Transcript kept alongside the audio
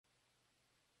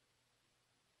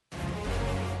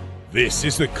This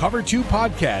is the Cover 2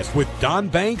 podcast with Don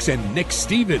Banks and Nick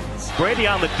Stevens. Brady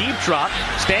on the deep drop,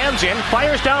 stands in,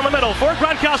 fires down the middle for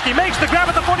Gronkowski, makes the grab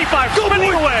at the 45,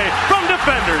 spinning away from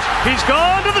defenders. He's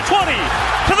gone to the 20,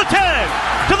 to the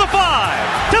 10, to the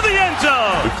 5, to the end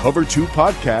zone. The Cover 2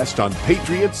 podcast on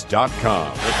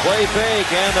Patriots.com. The play fake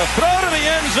and the throw to the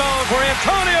end zone for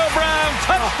Antonio Brown.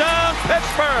 Touchdown,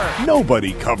 Pittsburgh.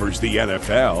 Nobody covers the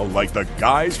NFL like the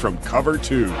guys from Cover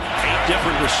 2. 8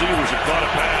 different receivers have caught a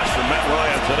pass from Matt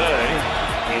Ryan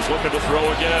today. He's looking to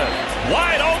throw again.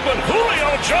 Wide open, Julio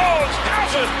Jones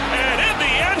has it, and in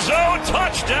the end zone,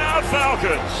 touchdown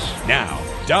Falcons. Now,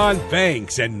 Don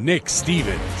Banks and Nick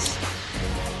Stevens.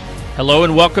 Hello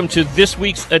and welcome to this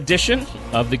week's edition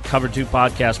of the Cover 2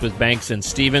 podcast with Banks and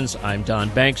Stevens. I'm Don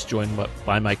Banks, joined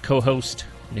by my co-host,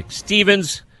 Nick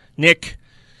Stevens. Nick,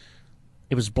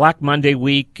 it was Black Monday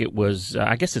week. It was,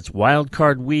 I guess it's Wild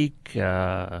Card week.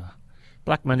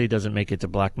 Black Monday doesn't make it to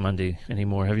Black Monday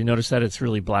anymore. Have you noticed that? It's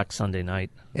really Black Sunday night.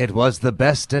 It was the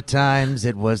best at times.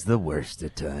 It was the worst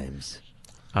at times.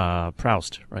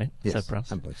 Proust, right? Yes, Is that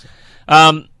Proust? I believe so.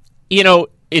 You know,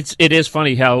 it is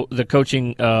funny how the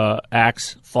coaching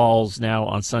axe falls now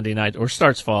on Sunday night, or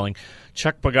starts falling.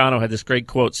 Chuck Pagano had this great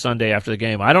quote Sunday after the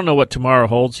game. I don't know what tomorrow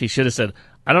holds. He should have said,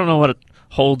 I don't know what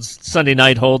Sunday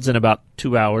night holds in about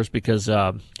 2 hours, because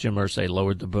Jim Irsay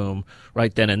lowered the boom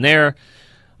right then and there.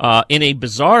 In a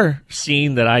bizarre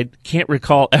scene that I can't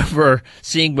recall ever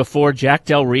seeing before, Jack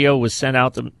Del Rio was sent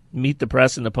out to meet the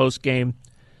press in the postgame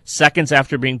seconds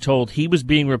after being told he was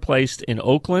being replaced in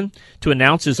Oakland to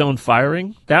announce his own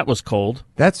firing. That was cold.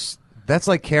 That's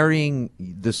like carrying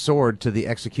the sword to the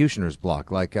executioner's block.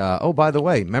 Like, oh, by the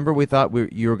way, remember we thought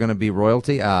you were going to be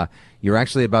royalty? You're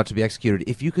actually about to be executed.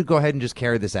 If you could go ahead and just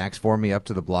carry this axe for me up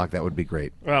to the block, that would be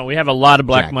great. Well, we have a lot of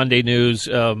Black Jack. Monday news,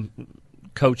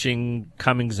 coaching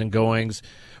comings and goings.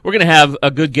 We're going to have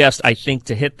a good guest, I think,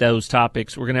 to hit those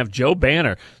topics. We're going to have Joe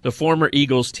Banner, the former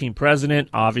Eagles team president,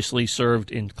 obviously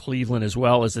served in Cleveland as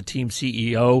well as the team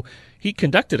CEO. He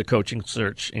conducted a coaching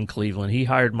search in Cleveland. He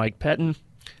hired Mike Pettin,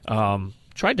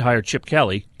 tried to hire Chip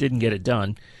Kelly, didn't get it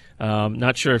done.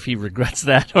 Not sure if he regrets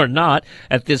that or not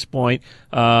at this point.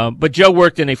 But Joe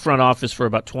worked in a front office for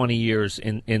about 20 years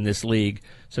in this league,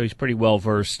 so he's pretty well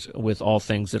versed with all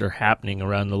things that are happening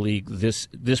around the league this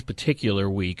particular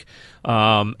week,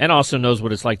 and also knows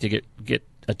what it's like to get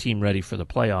a team ready for the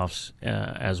playoffs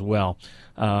as well.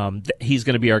 He's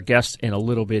going to be our guest in a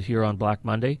little bit here on Black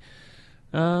Monday.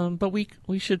 But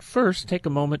we should first take a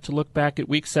moment to look back at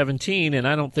Week 17, and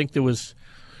I don't think there was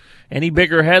any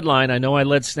bigger headline. I know I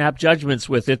led Snap Judgments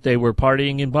with it. They were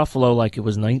partying in Buffalo like it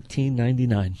was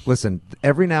 1999. Listen,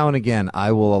 every now and again,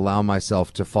 I will allow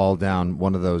myself to fall down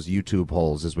one of those YouTube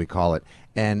holes, as we call it.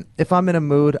 And if I'm in a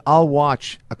mood, I'll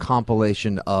watch a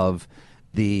compilation of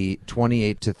the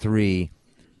 28-3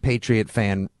 Patriot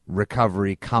fan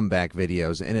recovery comeback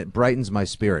videos, and it brightens my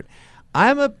spirit.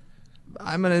 I'm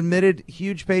an admitted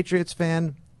huge Patriots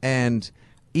fan, and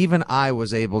even I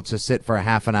was able to sit for a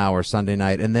half an hour Sunday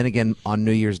night and then again on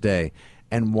New Year's Day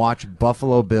and watch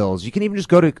Buffalo Bills. You can even just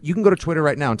go to Twitter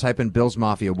right now and type in Bills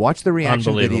Mafia. Watch the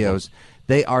reaction videos.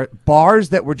 They are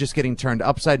bars that were just getting turned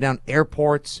upside down,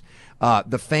 airports,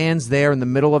 the fans there in the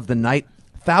middle of the night,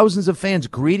 thousands of fans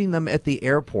greeting them at the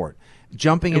airport,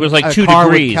 jumping in like a 2 car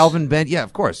degrees. with Kelvin Ben. Yeah,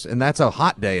 of course, and that's a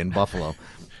hot day in Buffalo.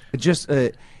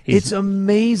 It's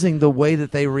amazing the way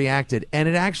that they reacted, and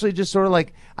it actually just sort of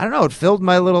like, I don't know, it filled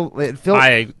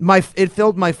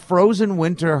my frozen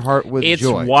winter heart with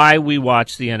joy. It's why we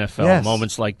watch the NFL, Yes.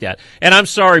 moments like that. And I'm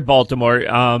sorry, Baltimore.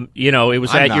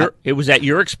 It was at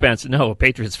your expense. No,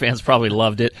 Patriots fans probably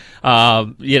loved it.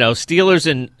 Steelers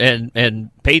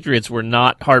and Patriots were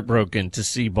not heartbroken to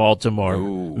see Baltimore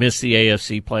miss the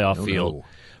AFC playoff field. No.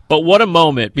 But what a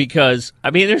moment, because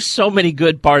there's so many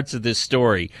good parts of this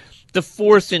story. The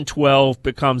 4th and 12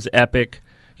 becomes epic,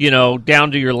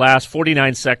 down to your last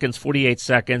 49 seconds, 48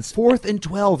 seconds. 4th and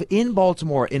 12 in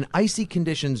Baltimore in icy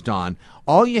conditions, Don.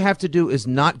 All you have to do is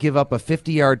not give up a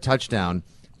 50-yard touchdown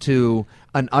to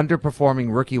an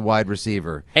underperforming rookie wide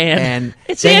receiver. And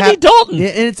it's Andy Dalton. And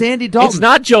it's Andy Dalton. It's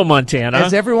not Joe Montana.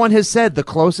 As everyone has said, the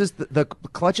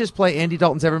clutchest play Andy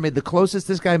Dalton's ever made, the closest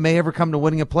this guy may ever come to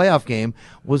winning a playoff game,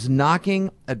 was knocking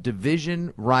a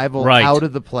division rival out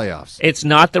of the playoffs. It's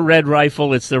not the Red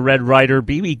Rifle, it's the Red Ryder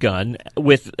BB gun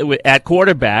with at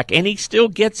quarterback, and he still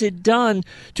gets it done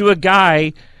to a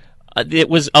guy It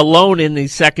was alone in the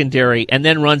secondary and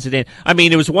then runs it in. I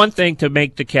mean, it was one thing to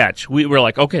make the catch. We were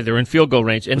like, okay, they're in field goal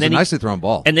range. And it was then a nicely thrown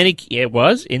ball. And then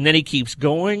he keeps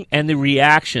going, and the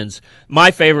reactions.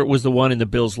 My favorite was the one in the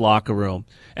Bills locker room.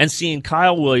 And seeing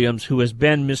Kyle Williams, who has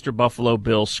been Mr. Buffalo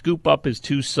Bill, scoop up his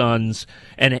two sons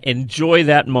and enjoy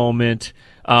that moment.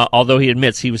 Although he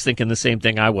admits he was thinking the same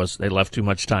thing I was. They left too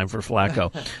much time for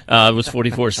Flacco. It was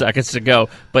 44 seconds to go,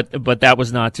 but that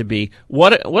was not to be.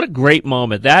 What a great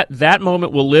moment. That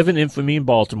moment will live in infamy in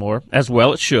Baltimore, as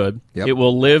well it should. Yep. It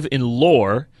will live in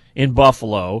lore in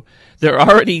Buffalo.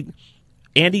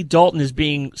 Andy Dalton is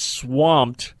being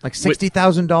swamped like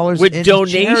 $60,000 with in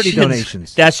donations. Charity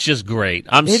donations. That's just great.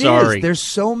 I'm It sorry. is. There's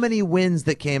so many wins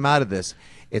that came out of this.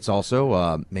 It's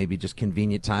also maybe just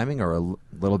convenient timing or a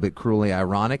little bit cruelly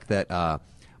ironic that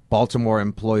Baltimore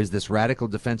employs this radical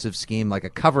defensive scheme like a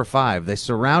cover five. They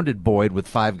surrounded Boyd with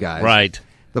five guys. Right.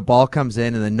 The ball comes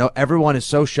in, and then everyone is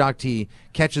so shocked he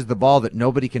catches the ball that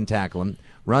nobody can tackle him.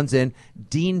 Runs in.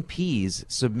 Dean Pease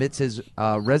submits his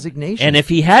resignation. And if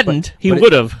he hadn't, he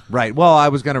would have. Right. Well, I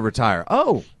was going to retire.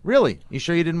 Oh, really? You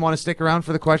sure you didn't want to stick around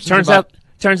for the questions?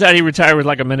 Turns out he retired with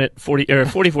like a minute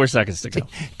 44 seconds to go.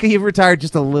 He retired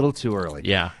just a little too early.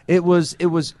 Yeah. It was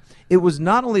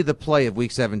not only the play of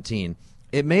Week 17,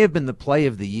 it may have been the play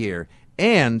of the year,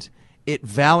 and it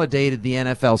validated the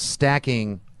NFL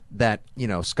stacking that,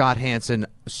 Scott Hansen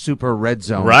super red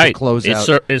zone to close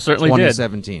out it certainly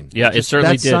 2017. Did. Yeah, it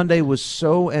certainly did. That Sunday was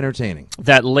so entertaining.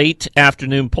 That late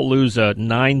afternoon palooza,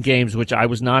 9 games, which I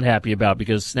was not happy about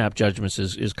because snap judgments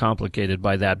is complicated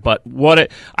by that. But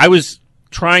I was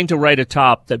trying to write a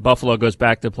top that Buffalo goes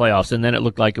back to the playoffs, and then it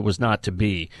looked like it was not to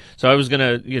be. So I was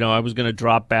gonna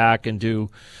drop back and do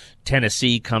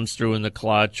Tennessee comes through in the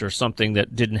clutch or something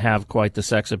that didn't have quite the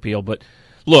sex appeal. But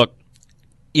look,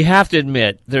 you have to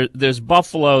admit there's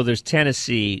Buffalo, there's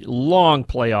Tennessee, long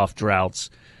playoff droughts.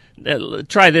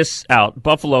 Try this out: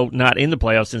 Buffalo not in the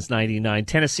playoffs since '99.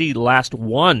 Tennessee last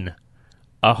won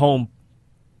a home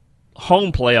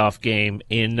playoff game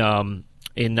in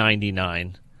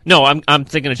 '99. No, I'm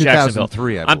thinking of Jacksonville.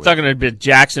 2003, I I'm believe. talking about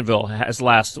Jacksonville has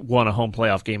last won a home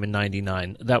playoff game in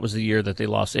 '99. That was the year that they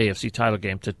lost AFC title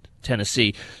game to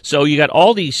Tennessee. So you got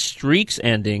all these streaks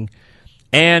ending,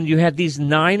 and you had these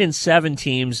 9-7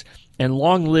 teams and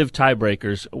long-lived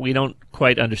tiebreakers. We don't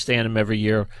quite understand them every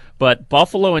year, but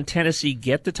Buffalo and Tennessee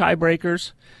get the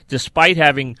tiebreakers despite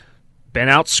having been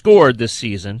outscored this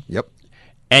season. Yep.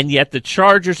 And yet the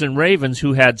Chargers and Ravens,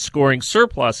 who had scoring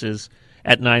surpluses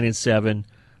at 9-7,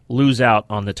 lose out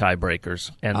on the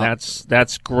tiebreakers, and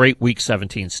that's great Week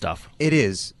 17 stuff. It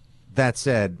is. That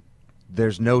said,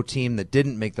 there's no team that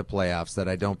didn't make the playoffs that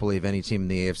I don't believe any team in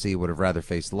the AFC would have rather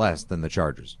faced less than the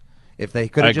Chargers. If they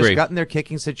could have just gotten their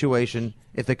kicking situation,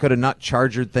 if they could have not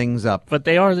chargered things up. But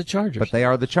they are the Chargers. But they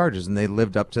are the Chargers, and they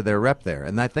lived up to their rep there.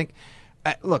 And I think,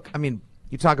 look, I mean,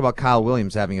 you talk about Kyle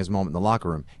Williams having his moment in the locker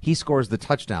room. He scores the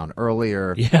touchdown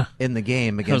earlier in the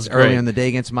game earlier in the day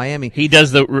against Miami. He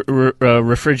does the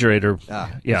refrigerator.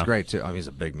 He's great, too. I mean, he's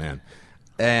a big man.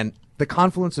 And the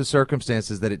confluence of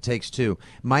circumstances that it takes, too.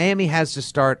 Miami has to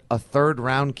start a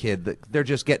third-round kid that they're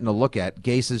just getting a look at.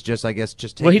 Gase is just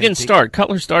taking Well, he didn't start.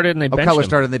 Cutler started, and they benched him. Cutler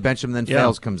started, and they benched him, and then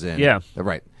Fales comes in. Yeah.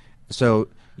 Right. So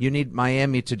you need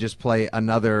Miami to just play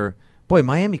another – boy,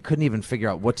 Miami couldn't even figure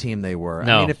out what team they were.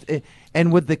 No. I mean,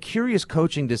 and with the curious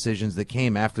coaching decisions that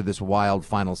came after this wild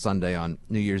final Sunday on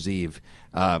New Year's Eve,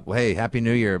 hey, Happy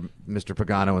New Year, Mr.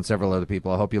 Pagano and several other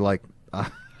people. I hope you like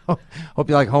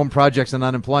home projects and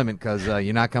unemployment because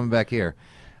you're not coming back here.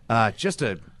 Just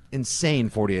an insane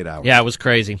 48 hours. Yeah, it was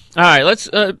crazy. All right, let's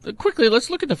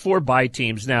look at the 4 bye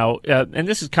teams now, and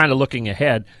this is kind of looking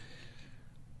ahead.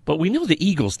 But we know the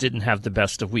Eagles didn't have the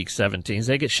best of Week 17.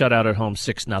 They get shut out at home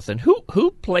 6-0.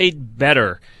 Who played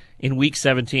better in Week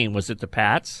 17? Was it the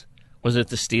Pats? Was it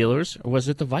the Steelers? Or was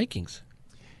it the Vikings?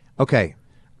 Okay,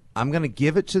 I'm going to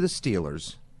give it to the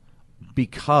Steelers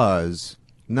because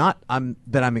I'm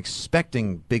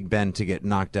expecting Big Ben to get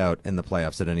knocked out in the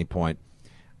playoffs at any point.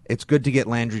 It's good to get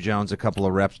Landry Jones a couple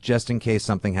of reps just in case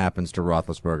something happens to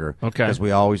Roethlisberger. Okay. Because we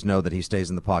always know that he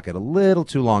stays in the pocket a little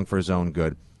too long for his own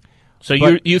good. So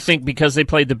you think because they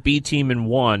played the B team and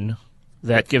won,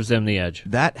 that gives them the edge?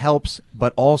 That helps,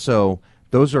 but also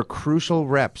those are crucial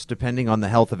reps depending on the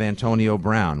health of Antonio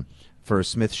Brown for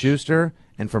Smith-Schuster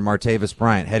and for Martavis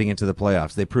Bryant heading into the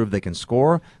playoffs. They prove they can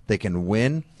score, they can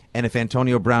win, and if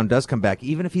Antonio Brown does come back,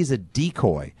 even if he's a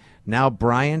decoy, now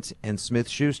Bryant and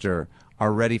Smith-Schuster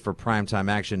are ready for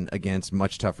primetime action against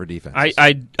much tougher defenses.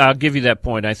 I'll give you that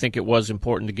point. I think it was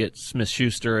important to get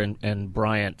Smith-Schuster and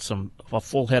Bryant a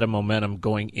full head of momentum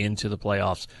going into the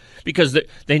playoffs because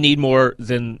they need more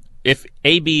than if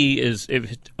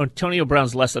Antonio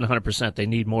Brown's less than 100%, they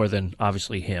need more than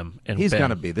obviously him. And he's Ben. going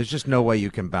to be. There's just no way you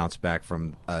can bounce back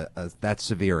from that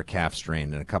severe a calf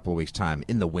strain in a couple of weeks' time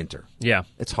in the winter. Yeah,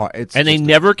 it's hard. And they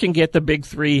never can get the big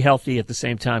three healthy at the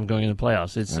same time going into the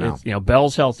playoffs. It's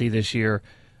Bell's healthy this year,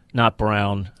 not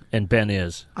Brown, and Ben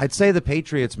is. I'd say the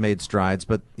Patriots made strides,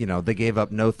 but they gave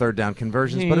up no third down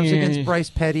conversions. But it was against Bryce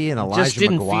Petty and Elijah just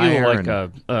didn't McGuire.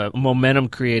 Feel like a momentum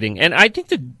creating. And I think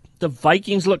the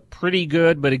Vikings look pretty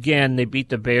good, but again, they beat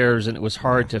the Bears, and it was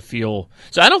hard to feel.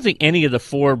 So I don't think any of the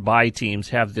 4 bye teams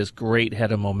have this great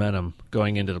head of momentum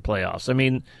going into the playoffs. I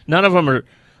mean, none of them are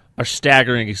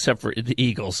staggering except for the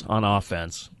Eagles on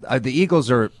offense. The Eagles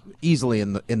are easily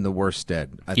in the worst stead.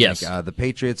 I yes. think the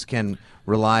Patriots can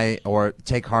rely or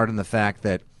take heart in the fact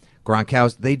that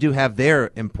Gronkowski, they do have their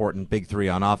important big 3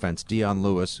 on offense, Deion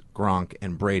Lewis, Gronk,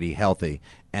 and Brady healthy,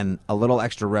 and a little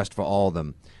extra rest for all of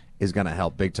them is going to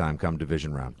help big time come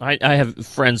division round. I have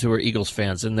friends who are Eagles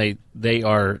fans, and they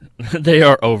are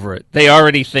over it. They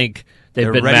already think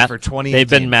they're ready for 2018. They've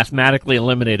been mathematically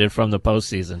eliminated from the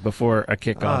postseason before a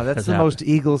kickoff. That's the most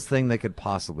Eagles thing they could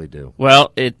possibly do.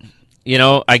 Well,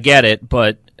 I get it,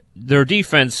 but their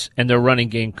defense and their running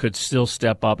game could still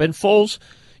step up. And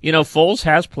Foles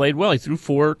has played well. He threw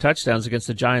 4 touchdowns against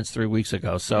the Giants 3 weeks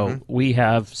ago. So we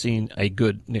have seen a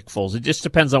good Nick Foles. It just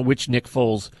depends on which Nick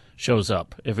Foles shows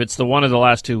up. If it's the one of the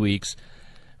last 2 weeks,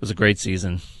 it was a great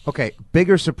season. Okay,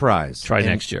 bigger surprise. Try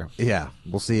next year. Yeah,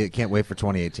 we'll see. Can't wait for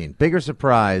 2018. Bigger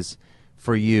surprise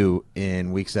for you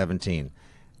in Week 17,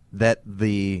 that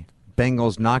the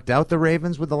Bengals knocked out the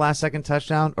Ravens with the last-second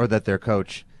touchdown, or that their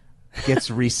coach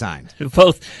gets re-signed?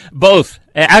 Both.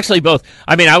 Actually, both.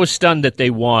 I mean, I was stunned that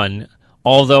they won,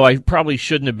 although I probably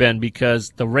shouldn't have been, because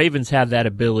the Ravens have that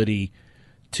ability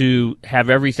to have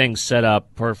everything set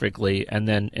up perfectly and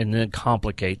then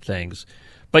complicate things.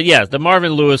 But yeah, the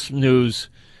Marvin Lewis news,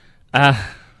 I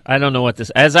don't know what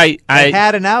this. They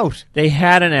had an out. They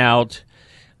had an out.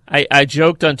 I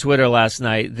joked on Twitter last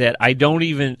night that I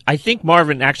think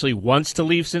Marvin actually wants to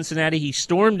leave Cincinnati. He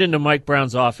stormed into Mike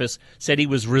Brown's office, said he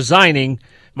was resigning.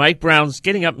 Mike Brown's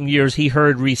getting up in years. He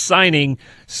heard resigning,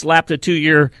 slapped a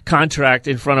 2-year contract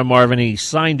in front of Marvin, and he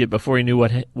signed it before he knew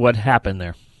what happened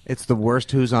there. It's the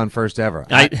worst Who's On First ever.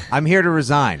 I'm here to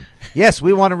resign. Yes,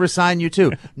 we want to resign you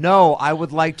too. No, I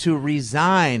would like to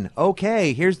resign.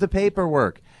 Okay, here's the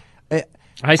paperwork.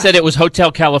 I said it was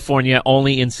Hotel California,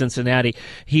 only in Cincinnati.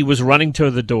 He was running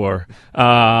to the door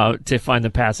to find the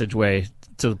passageway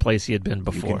to the place he had been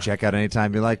before. You can check out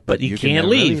anytime you like, but you can't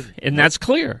leave, and that's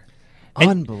clear.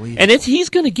 Unbelievable. And he's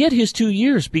going to get his 2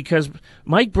 years because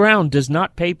Mike Brown does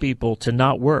not pay people to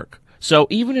not work. So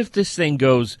even if this thing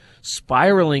goes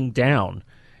spiraling down,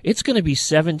 it's going to be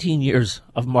 17 years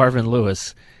of Marvin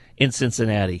Lewis in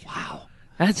Cincinnati. Wow.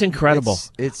 That's incredible.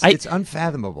 It's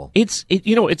unfathomable. It's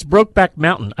Brokeback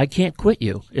Mountain. I can't quit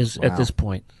you at this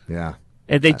point. Yeah.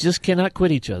 And they just cannot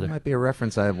quit each other. That might be a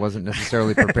reference I wasn't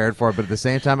necessarily prepared for, but at the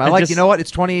same time, you know what?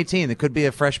 It's 2018. It could be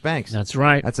a fresh Banks. That's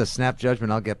right. That's a snap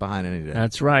judgment I'll get behind any day.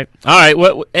 That's right. All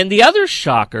right. And the other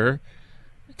shocker,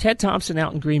 Ted Thompson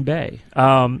out in Green Bay.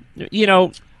 I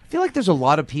feel like there's a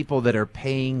lot of people that are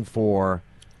paying for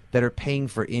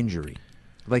injury.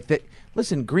 Like that.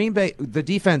 Listen, Green Bay, the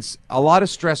defense, a lot of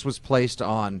stress was placed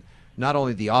on not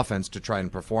only the offense to try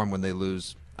and perform when they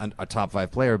lose a top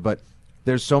 5 player, but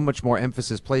there's so much more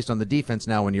emphasis placed on the defense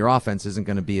now when your offense isn't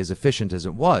going to be as efficient as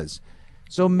it was.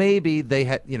 So maybe they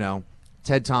had,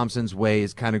 Ted Thompson's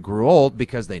ways kind of grew old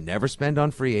because they never spend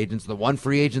on free agents. The one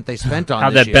free agent they spent on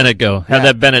How'd that Bennett go? How'd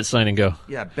that Bennett signing go?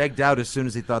 Yeah, begged out as soon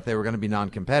as he thought they were going to be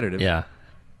non-competitive. Yeah.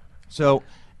 So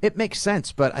it makes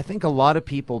sense, but I think a lot of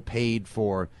people paid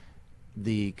for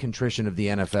the contrition of the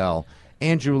NFL.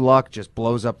 Andrew Luck just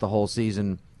blows up the whole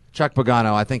season. Chuck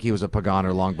Pagano, I think he was a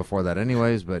Paganer long before that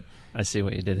anyways, but I see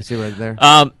what you did. See right there?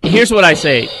 Here's what I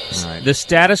say. Right. The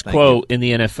status quo in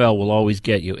the NFL will always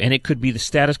get you, and it could be the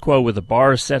status quo where the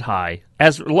bar is set high,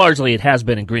 as largely it has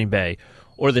been in Green Bay,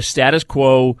 or the status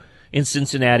quo in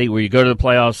Cincinnati where you go to the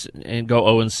playoffs and go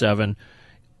 0-7.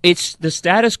 It's the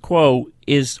status quo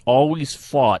is always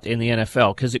fought in the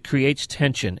NFL because it creates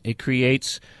tension. It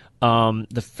creates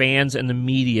the fans and the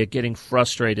media getting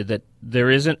frustrated that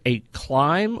there isn't a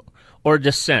climb or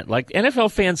descent. Like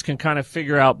NFL fans can kind of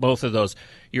figure out both of those.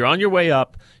 You're on your way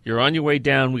up, you're on your way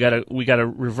down. We gotta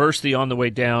reverse the on the way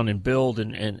down and build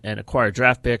and acquire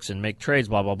draft picks and make trades,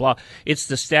 blah blah blah. It's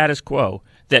the status quo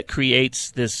that creates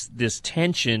this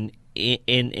tension,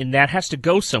 and that has to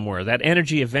go somewhere. That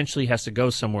energy eventually has to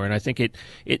go somewhere, and I think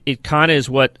it kind of is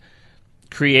what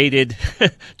created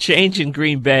change in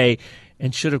Green Bay.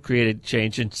 And should have created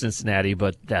change in Cincinnati,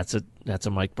 but that's a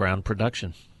Mike Brown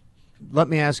production. let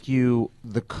me ask you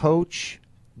the coach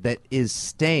that is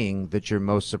staying that you're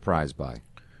most surprised by.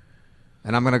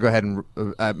 And I'm going to go ahead and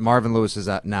Marvin Lewis is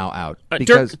now out.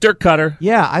 Because, Dirk Cutter.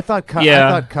 Yeah, I thought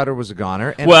Cutter was a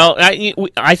goner. And well,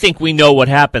 I think we know what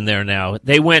happened there now.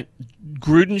 They went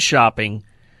Gruden shopping.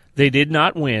 They did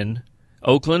not win.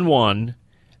 Oakland won.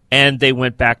 And they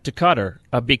went back to Cutter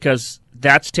because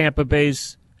that's Tampa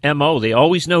Bay's MO. They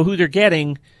always know who they're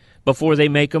getting before they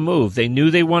make a move. They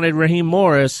knew they wanted Raheem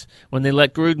Morris when they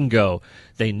let Gruden go.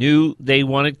 They knew they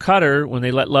wanted Cutter when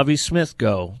they let Lovie Smith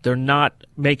go. They're not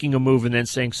making a move and then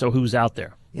saying, so who's out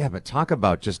there? Yeah, but talk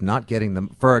about just not getting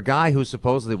them. For a guy who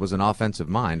supposedly was an offensive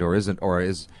mind or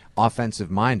is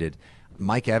offensive-minded,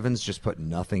 Mike Evans just put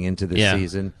nothing into this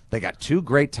season. They got 2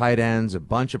 great tight ends, a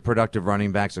bunch of productive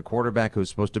running backs, a quarterback who's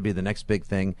supposed to be the next big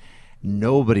thing.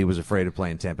 Nobody was afraid of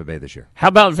playing Tampa Bay this year. How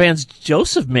about Vance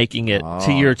Joseph making it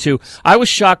to year 2? I was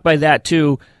shocked by that,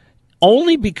 too,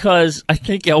 only because I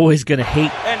think Elway's going to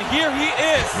hate. And here he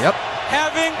is,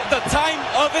 having the time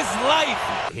of his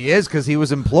life. He is, because he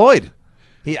was employed.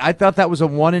 I thought that was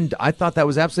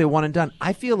absolutely a one and done.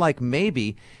 I feel like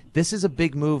maybe this is a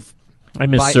big move. I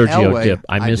miss by Sergio Elway. Dip.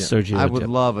 I miss Sergio Dip. I would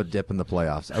love a dip in the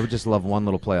playoffs. I would just love one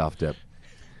little playoff dip.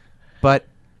 But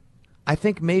I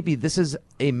think maybe this is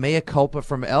a mea culpa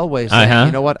from Elway saying,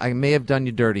 you know what, I may have done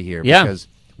you dirty here. Yeah. Because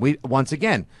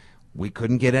we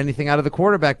couldn't get anything out of the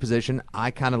quarterback position.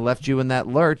 I kind of left you in that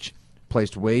lurch,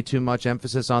 placed way too much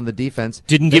emphasis on the defense.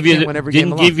 Didn't give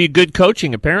you good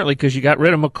coaching, apparently, because you got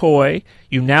rid of McCoy.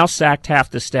 You now sacked half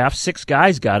the staff. 6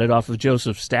 guys got it off of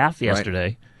Joseph's staff yesterday.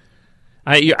 Right.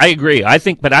 I agree. I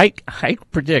think, but I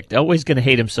predict Elway's going to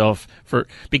hate himself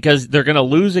because they're going to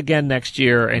lose again next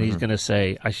year, and he's going to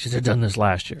say, I should have done this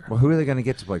last year. Well, who are they going to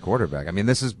get to play quarterback? I mean,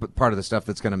 this is part of the stuff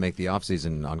that's going to make the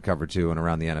offseason on Cover 2 and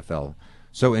around the NFL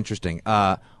so interesting.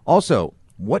 Also,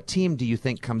 what team do you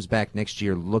think comes back next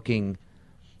year looking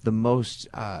the most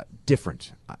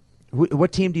different?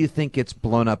 What team do you think gets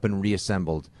blown up and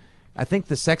reassembled? I think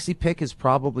the sexy pick is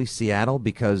probably Seattle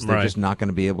because they're just not going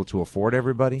to be able to afford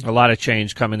everybody. A lot of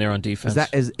change coming there on defense.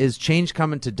 Is change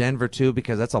coming to Denver too?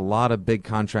 Because that's a lot of big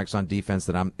contracts on defense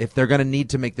if they're going to need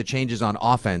to make the changes on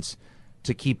offense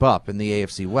to keep up in the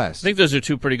AFC West. I think those are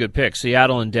 2 pretty good picks.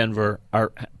 Seattle and Denver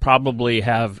probably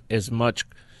have as much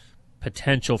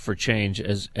potential for change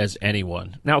as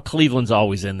anyone. Now Cleveland's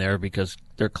always in there because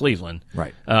they're Cleveland.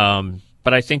 Right.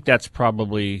 But I think that's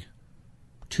probably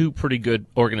 2 pretty good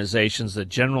organizations that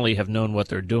generally have known what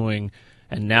they're doing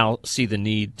and now see the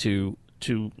need to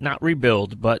not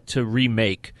rebuild but to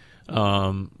remake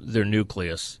their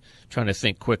nucleus. Trying to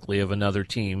think quickly of another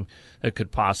team that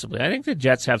could possibly. I think the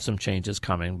Jets have some changes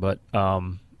coming, but they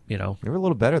were a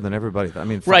little better than everybody. I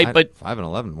mean, but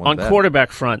 5-11 on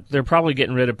quarterback front, they're probably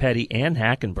getting rid of Petty and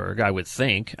Hackenberg. I would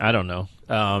think. I don't know.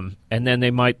 And then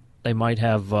they might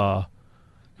have a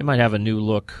new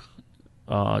look.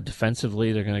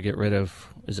 Defensively, they're going to get rid of,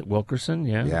 is it Wilkerson?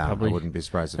 Yeah, probably. I wouldn't be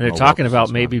surprised if and they're talking about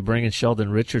maybe bringing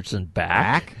Sheldon Richardson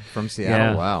back from Seattle.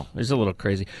 Yeah. Wow. It's a little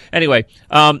crazy. Anyway,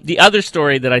 the other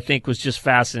story that I think was just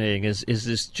fascinating is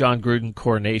this John Gruden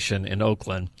coronation in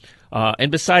Oakland.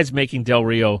 And besides making Del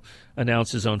Rio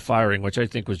announce his own firing, which I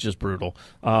think was just brutal,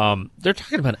 they're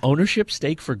talking about ownership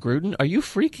stake for Gruden. Are you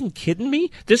freaking kidding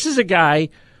me? This is a guy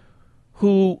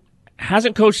who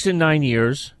hasn't coached in 9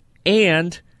 years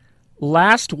and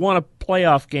last won a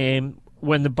playoff game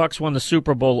when the Bucs won the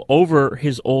Super Bowl over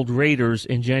his old Raiders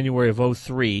in January of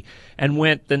 2003 and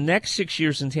went the next 6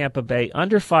 years in Tampa Bay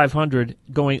under 500,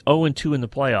 going 0-2 in the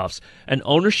playoffs. An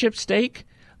ownership stake?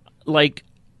 Like,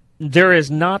 there is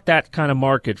not that kind of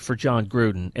market for John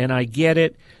Gruden. And I get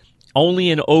it, only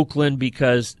in Oakland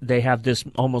because they have this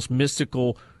almost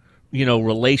mystical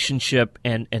relationship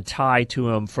and tie to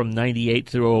him from 98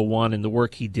 through 2001 and the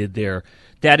work he did there.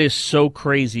 That is so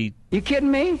crazy. You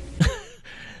kidding me?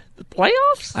 The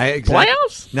playoffs?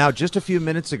 Playoffs? Now, just a few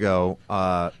minutes ago,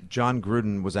 John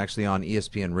Gruden was actually on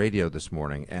ESPN Radio this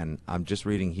morning, and I'm just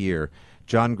reading here.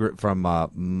 From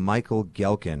Michael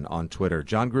Gelkin on Twitter.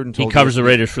 John Gruden told he covers the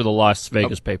Raiders for the Las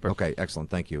Vegas paper. Okay, excellent.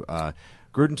 Thank you.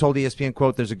 Gruden told ESPN,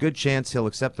 quote, "There's a good chance he'll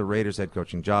accept the Raiders head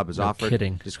coaching job as offered."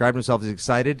 Kidding. Described himself as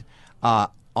excited.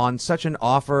 On such an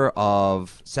offer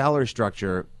of salary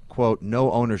structure, quote, "no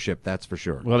ownership, that's for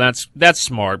sure." Well, that's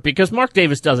smart because Mark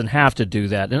Davis doesn't have to do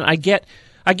that. And I get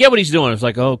what he's doing. It's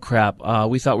like, oh, crap,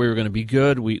 we thought we were going to be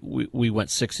good. We went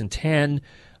 6-10.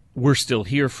 We're still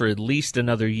here for at least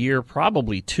another year,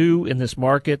 probably 2 in this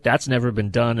market. That's never been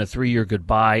done, a 3-year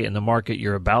goodbye in the market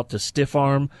you're about to stiff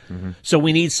arm. Mm-hmm. So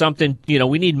we need something,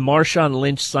 we need Marshawn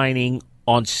Lynch signing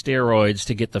on steroids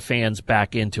to get the fans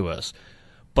back into us.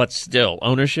 But still,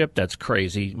 ownership, that's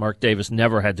crazy. Mark Davis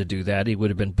never had to do that. He would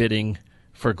have been bidding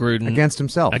for Gruden. Against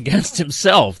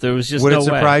himself. There was just Would no it way.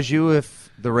 surprise you if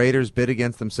the Raiders bid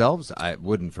against themselves? It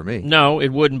wouldn't for me. No,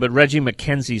 it wouldn't, but Reggie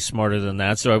McKenzie's smarter than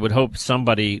that, so I would hope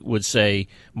somebody would say,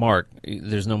 Mark,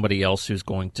 there's nobody else who's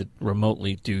going to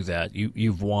remotely do that.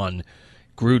 You've won.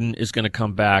 Gruden is going to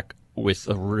come back with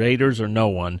the Raiders or no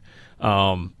one.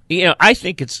 I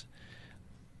think it's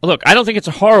 – look, I don't think it's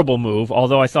a horrible move,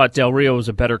 although I thought Del Rio was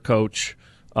a better coach.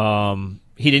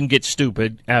 He didn't get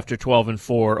stupid after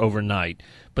 12-4 overnight,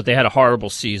 but they had a horrible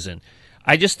season.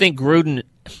 I just think Gruden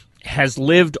has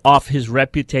lived off his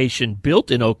reputation built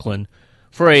in Oakland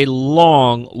for a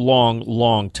long, long,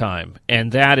 long time,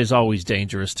 and that is always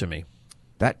dangerous to me.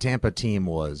 That Tampa team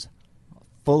was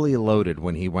fully loaded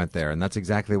when he went there, and that's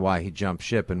exactly why he jumped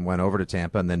ship and went over to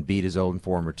Tampa and then beat his old and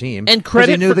former team. And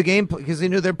credit he knew for the game because he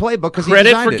knew their playbook.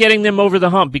 Credit for getting them over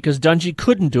the hump because Dungy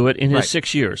couldn't do it in his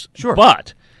 6 years. Sure,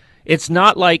 but it's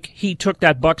not like he took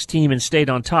that Bucs team and stayed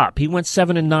on top. He went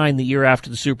 7-9 the year after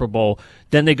the Super Bowl.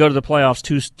 Then they go to the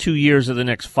playoffs 2 years of the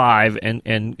next 5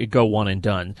 and go one and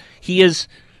done. He is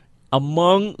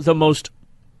among the most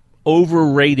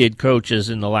overrated coaches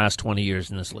in the last 20 years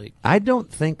in this league. I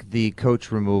don't think the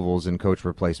coach removals and coach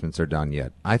replacements are done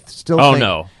yet. I still Oh, think,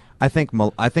 no. I think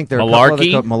there are Malarkey?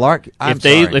 a couple of Malarkey.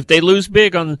 If they lose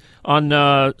big on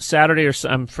Saturday or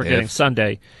I'm forgetting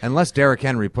Sunday, unless Derrick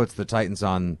Henry puts the Titans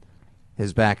on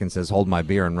his back and says "hold my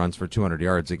beer" and runs for 200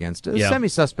 yards against a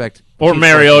semi-suspect, or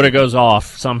Mariota goes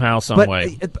off somehow, some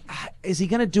way. Is he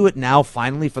going to do it now?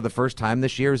 Finally, for the first time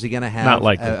this year, is he going to have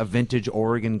a vintage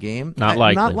Oregon game? Not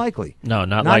likely. Not likely. No,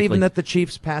 not likely. likely. Even that the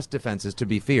Chiefs' pass defense is to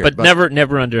be feared. But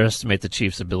never underestimate the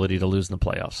Chiefs' ability to lose in the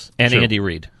playoffs. And True. Andy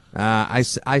Reid. I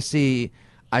see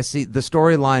the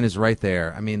storyline is right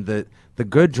there. I mean, the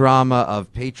good drama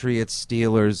of Patriots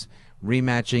Steelers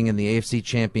rematching in the AFC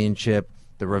Championship,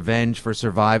 the revenge for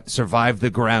survive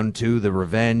the ground 2, the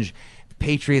revenge,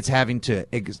 Patriots having to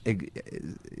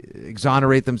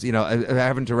exonerate them,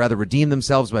 having to rather redeem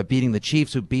themselves by beating the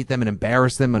Chiefs who beat them and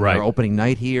embarrassed them on their opening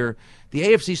night here. The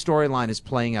AFC storyline is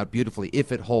playing out beautifully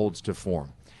if it holds to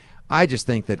form. I just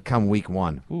think that come week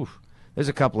 1, there's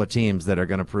a couple of teams that are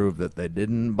going to prove that they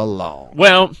didn't belong.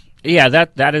 Well, yeah,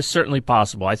 that is certainly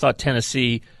possible. I thought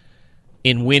Tennessee,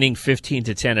 in winning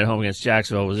 15-10 at home against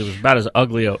Jacksonville, was about as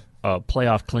ugly a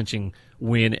playoff clinching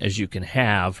win as you can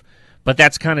have. But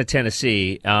that's kind of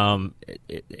Tennessee, and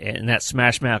that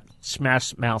smash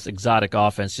mouth exotic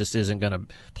offense just isn't going to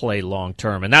play long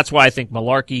term, and that's why I think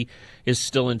Malarkey is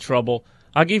still in trouble.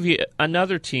 I'll give you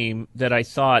another team that I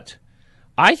thought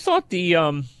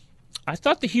the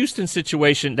Houston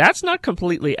situation, that's not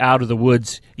completely out of the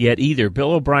woods yet either.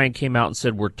 Bill O'Brien came out and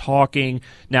said, we're talking.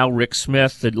 Now Rick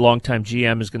Smith, the longtime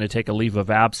GM, is going to take a leave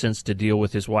of absence to deal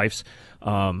with his wife's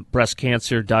breast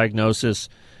cancer diagnosis.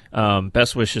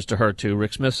 Best wishes to her, too.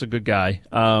 Rick Smith's a good guy.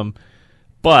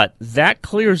 But that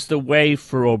clears the way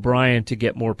for O'Brien to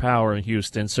get more power in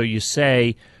Houston. So you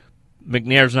say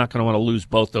McNair's not going to want to lose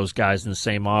both those guys in the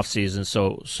same offseason,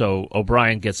 so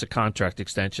O'Brien gets a contract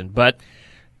extension. But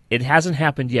it hasn't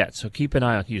happened yet, so keep an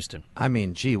eye on Houston. I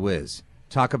mean, gee whiz.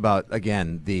 Talk about,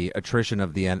 again, the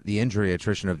injury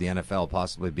attrition of the NFL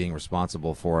possibly being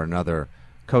responsible for another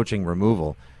coaching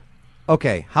removal.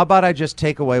 Okay, how about I just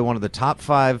take away one of the top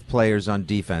 5 players on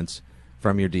defense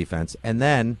from your defense, and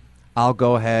then I'll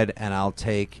go ahead and I'll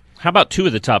take... How about 2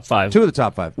 of the top 5? 2 of the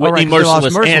top 5. Whitney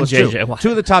Merciless and JJ. 2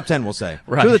 of the top 10, we'll say.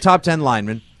 Right. 2 of the top 10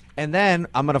 linemen. And then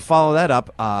I'm going to follow that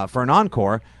up for an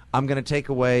encore. I'm going to take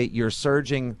away your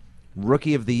surging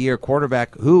Rookie of the Year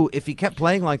quarterback who, if he kept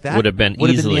playing like that, would have been the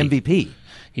MVP.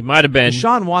 He might have been.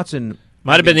 Deshaun Watson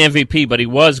might have been the MVP, but he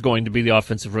was going to be the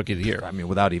Offensive Rookie of the Year. I mean,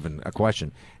 without even a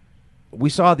question. We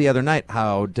saw the other night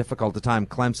how difficult a time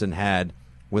Clemson had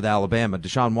with Alabama.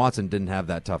 Deshaun Watson didn't have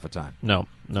that tough a time. No.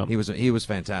 He was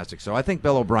fantastic. So I think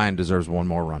Bill O'Brien deserves one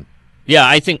more run. Yeah,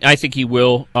 I think he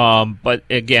will. But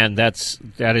again, that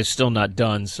is still not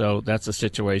done. So that's a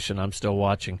situation I'm still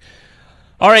watching.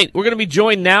 All right, we're going to be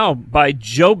joined now by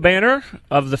Joe Banner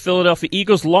of the Philadelphia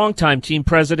Eagles, longtime team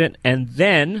president, and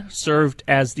then served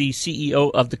as the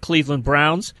CEO of the Cleveland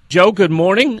Browns. Joe, good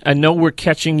morning. I know we're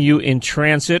catching you in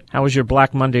transit. How is your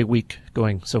Black Monday week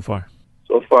going so far?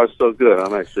 So far, so good.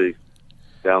 I'm actually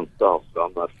down south, so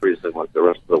I'm not freezing like the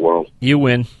rest of the world. You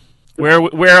win. Where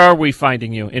are we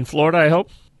finding you? In Florida, I hope?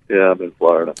 Yeah, I'm in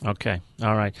Florida. Okay.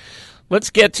 All right.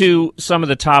 Let's get to some of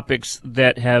the topics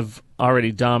that have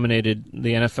already dominated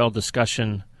the NFL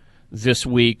discussion this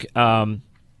week. I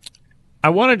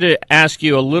wanted to ask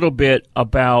you a little bit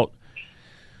about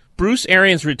Bruce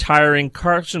Arians retiring,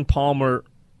 Carson Palmer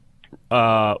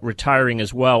retiring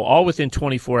as well, all within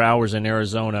 24 hours in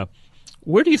Arizona.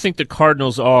 Where do you think the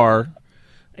Cardinals are?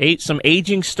 Some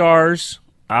aging stars,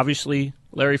 obviously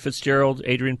Larry Fitzgerald,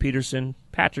 Adrian Peterson,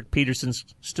 Patrick Peterson's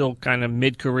still kind of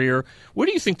mid-career. Where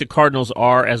do you think the Cardinals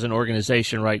are as an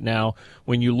organization right now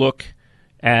when you look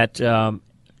at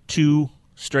 2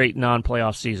 straight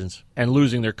non-playoff seasons and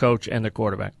losing their coach and their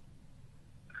quarterback?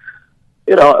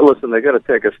 Listen, they got to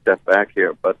take a step back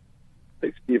here, but I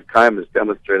think Steve Keim has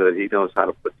demonstrated that he knows how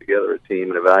to put together a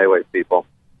team and evaluate people.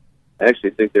 I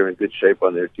actually think they're in good shape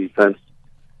on their defense.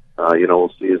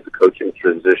 We'll see as the coaching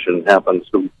transition happens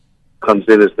who comes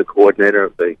in as the coordinator,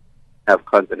 if they have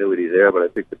continuity there, but I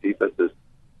think the defense is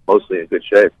mostly in good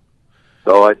shape.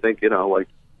 So I think, like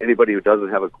anybody who doesn't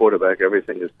have a quarterback,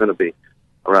 everything is going to be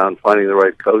around finding the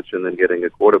right coach and then getting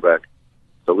a quarterback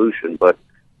solution. But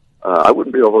I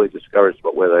wouldn't be overly discouraged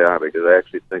about where they are, because I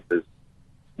actually think there's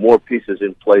more pieces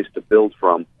in place to build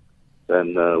from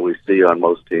than we see on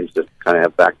most teams that kind of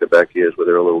have back-to-back years where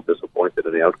they're a little disappointed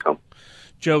in the outcome.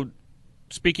 Joe,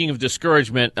 speaking of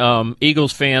discouragement,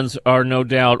 Eagles fans are no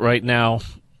doubt right now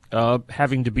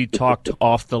having to be talked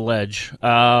off the ledge.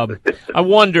 I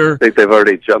wonder. I think they've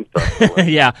already jumped off the ledge.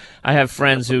 Yeah, I have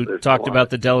friends who talked about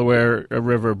the Delaware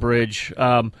River Bridge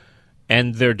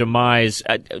and their demise.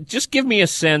 Just give me a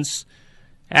sense,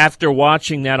 after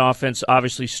watching that offense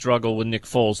obviously struggle with Nick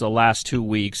Foles the last 2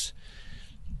 weeks,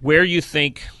 where you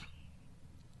think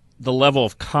the level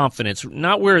of confidence,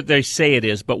 not where they say it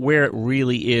is, but where it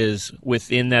really is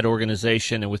within that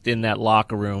organization and within that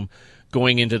locker room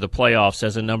going into the playoffs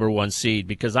as a number 1 seed.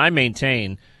 Because I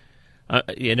maintain,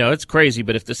 it's crazy,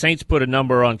 but if the Saints put a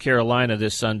number on Carolina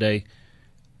this Sunday,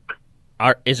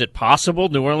 is it possible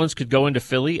New Orleans could go into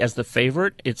Philly as the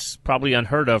favorite? It's probably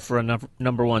unheard of for a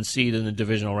number 1 seed in the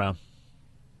divisional round.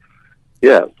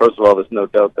 Yeah, first of all, there's no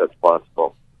doubt that's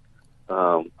possible.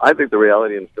 I think the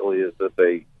reality in Philly is that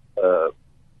they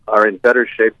are in better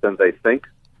shape than they think,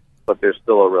 but they're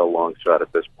still a real long shot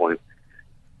at this point.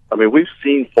 I mean, we've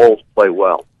seen Foles play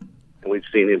well, and we've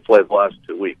seen him play the last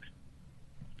 2 weeks.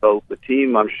 So the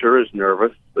team, I'm sure, is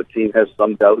nervous. The team has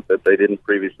some doubt that they didn't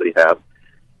previously have.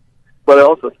 But I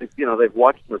also think, they've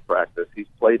watched him at practice. He's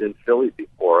played in Philly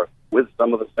before with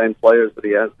some of the same players that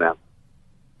he has now.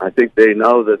 I think they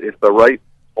know that if the right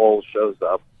Foles shows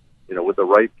up, with the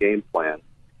right game plan,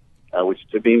 which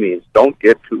to me means don't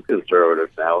get too conservative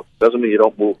now. Doesn't mean you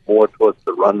don't move more towards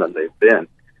the run than they've been.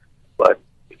 But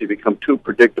if you become too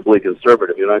predictably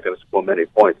conservative, you're not going to score many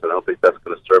points. And I don't think that's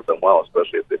going to serve them well,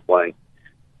 especially if they're playing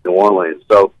New Orleans.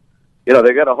 So,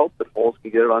 they got to hope that Foles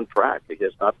can get it on track. He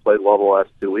has not played well the last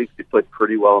 2 weeks. He played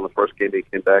pretty well in the first game he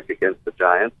came back against the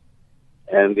Giants.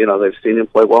 And, they've seen him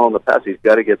play well in the past. He's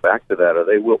got to get back to that, or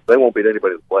they won't beat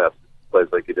anybody in the playoffs. He plays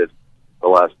like he did the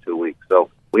last 2 weeks.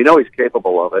 So we know he's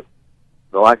capable of it.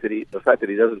 The fact that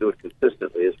he doesn't do it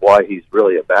consistently is why he's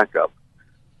really a backup.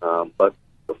 But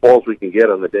the Foles we can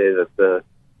get on the day that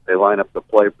they line up to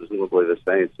play, presumably the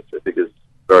Saints, which I think is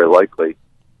very likely,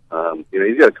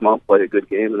 he's got to come out and play a good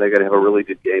game, and they've got to have a really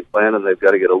good game plan, and they've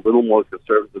got to get a little more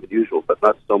conservative than usual, but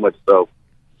not so much so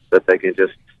that they can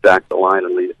just stack the line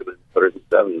and leave them in 3rd and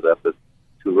 7s after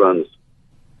 2 runs.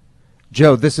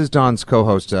 Joe, this is Don's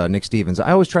co-host, Nick Stevens.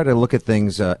 I always try to look at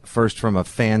things first from a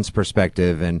fan's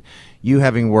perspective, and you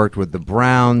having worked with the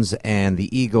Browns and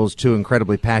the Eagles, 2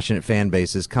 incredibly passionate fan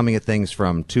bases, coming at things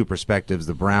from 2 perspectives.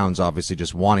 The Browns obviously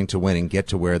just wanting to win and get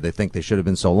to where they think they should have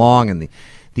been so long, and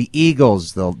the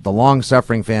Eagles, the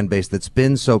long-suffering fan base that's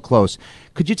been so close.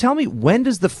 Could you tell me, when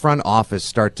does the front office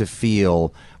start to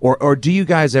feel, or do you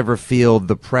guys ever feel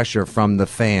the pressure from the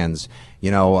fans?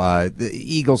 The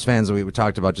Eagles fans that we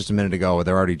talked about just a minute ago,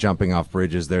 they're already jumping off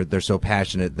bridges. They're so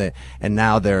passionate, and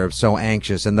now they're so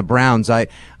anxious. And the Browns, I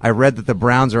read that the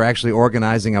Browns are actually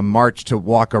organizing a march to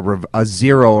walk a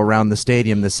zero around the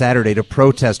stadium this Saturday to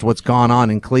protest what's gone on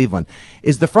in Cleveland.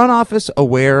 Is the front office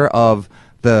aware of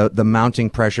the mounting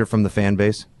pressure from the fan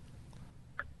base?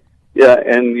 Yeah,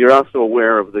 and you're also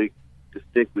aware of the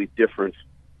distinctly different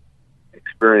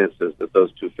experiences that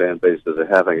those 2 fan bases are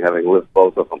having lived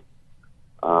both of them.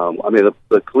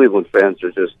 The Cleveland fans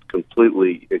are just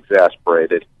completely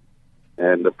exasperated,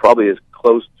 and they're probably as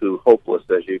close to hopeless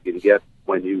as you can get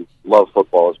when you love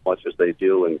football as much as they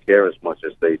do and care as much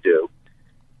as they do.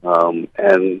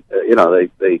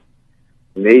 They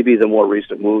maybe the more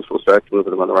recent moves will start to move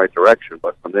them in the right direction,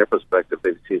 but from their perspective,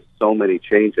 they've seen so many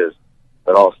changes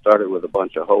that all started with a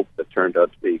bunch of hope that turned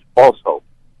out to be false hope.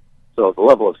 So the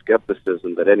level of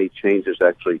skepticism that any change is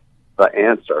actually the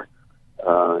answer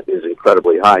is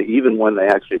incredibly high. Even when they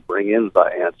actually bring in the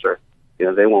answer,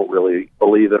 they won't really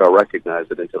believe it or recognize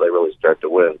it until they really start to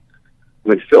win. I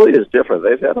mean, Philly is different.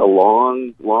 They've had a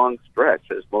long, long stretch,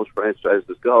 as most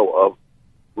franchises go, of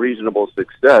reasonable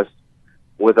success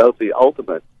without the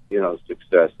ultimate,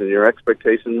 success. And your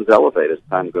expectations elevate as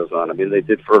time goes on. I mean, they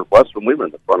did for us when we were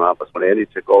in the front office. When Andy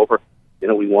took over,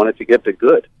 we wanted to get to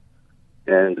good.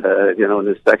 And, in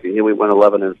the second year, we went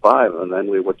 11-5, and then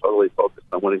we were totally focused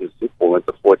on winning the Super Bowl, went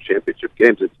to 4 championship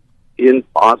games. It's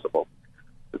impossible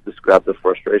to describe the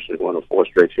frustration of winning 4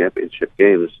 straight championship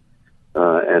games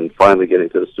and finally getting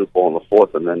to the Super Bowl in the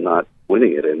 4th and then not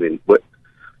winning it. I mean,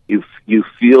 you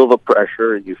feel the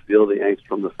pressure, you feel the angst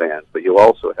from the fans, but you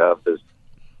also have this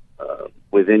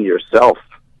within yourself,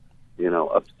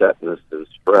 upsetness and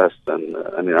stress. And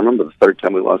I remember the third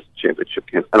time we lost the championship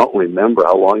game. I don't remember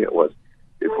how long it was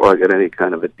before I got any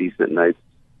kind of a decent night's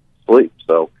sleep.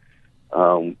 So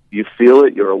you feel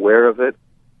it, you're aware of it.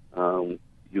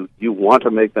 You want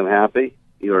to make them happy.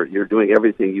 You're doing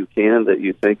everything you can that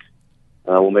you think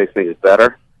will make things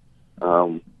better.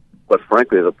 But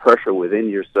frankly, the pressure within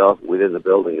yourself, within the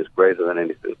building, is greater than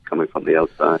anything coming from the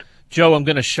outside. Joe, I'm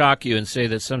going to shock you and say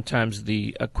that sometimes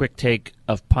a quick take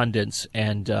of pundits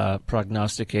and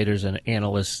prognosticators and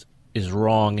analysts is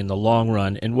wrong in the long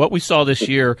run. And what we saw this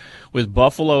year with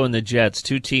Buffalo and the Jets,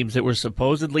 2 teams that were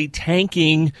supposedly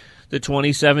tanking the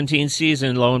 2017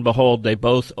 season, lo and behold, they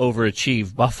both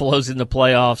overachieved. Buffalo's in the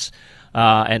playoffs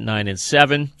at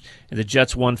 9-7. And the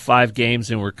Jets won 5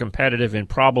 games and were competitive in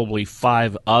probably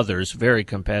 5 others, very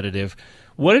competitive.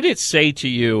 What did it say to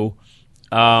you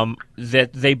that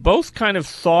they both kind of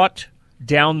thought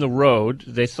down the road,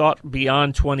 they thought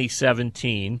beyond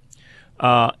 2017,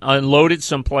 unloaded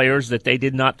some players that they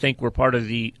did not think were part of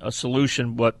the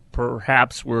solution, but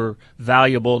perhaps were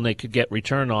valuable and they could get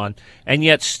return on, and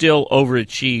yet still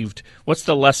overachieved? What's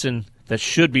the lesson that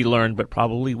should be learned but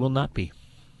probably will not be?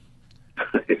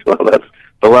 Well, that's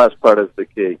the last part is the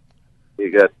key.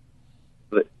 You got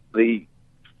the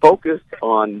focus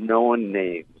on known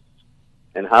names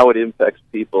and how it impacts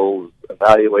people's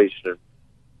evaluation and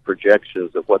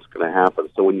projections of what's going to happen.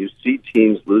 So when you see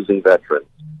teams losing veterans,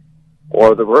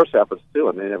 or the reverse happens too.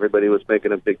 I mean, everybody was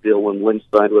making a big deal when Lynch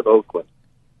signed with Oakland.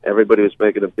 Everybody was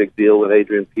making a big deal when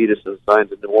Adrian Peterson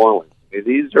signed in New Orleans. I mean,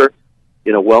 these are,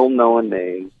 well-known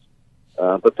names,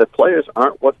 but the players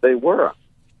aren't what they were.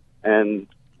 And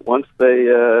once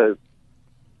they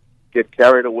get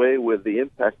carried away with the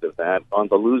impact of that on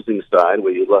the losing side,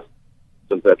 where you let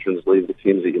some veterans leave the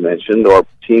teams that you mentioned, or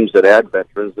teams that add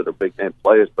veterans that are big-name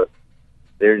players, but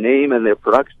their name and their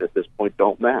production at this point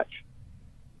don't match.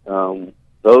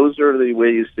 Those are the way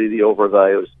you see the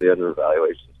overvaluations, the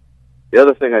undervaluations. The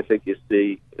other thing I think you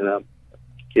see, and I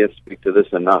can't speak to this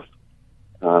enough,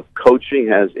 coaching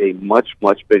has a much,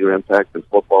 much bigger impact in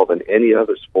football than any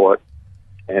other sport,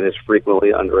 and is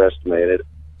frequently underestimated.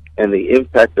 And the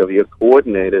impact of your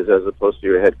coordinators as opposed to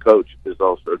your head coach is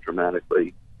also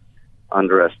dramatically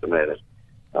underestimated.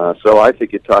 So I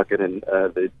think you're talking in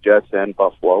the Jets and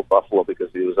Buffalo because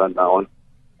he was unknown.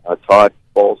 Todd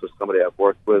Bowles is somebody I've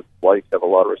worked with, have a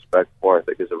lot of respect for. I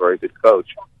think he's a very good coach.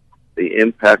 The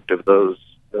impact of those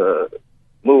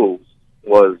moves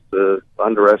was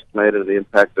underestimated. The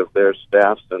impact of their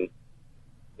staffs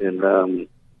in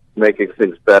making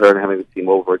things better and having the team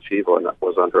overachieve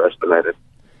was underestimated.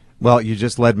 Well, you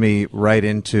just led me right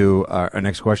into our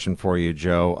next question for you,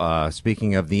 Joe.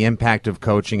 Speaking of the impact of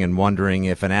coaching and wondering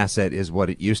if an asset is what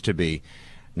it used to be,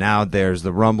 now there's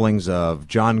the rumblings of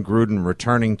John Gruden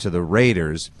returning to the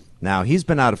Raiders. Now, he's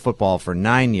been out of football for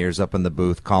 9 years up in the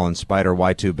booth calling Spider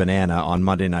Y2 Banana on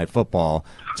Monday Night Football,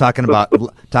 talking I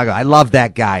love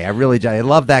that guy. I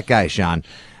love that guy, Sean.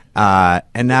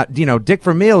 And now, Dick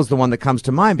Vermeil is the one that comes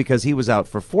to mind because he was out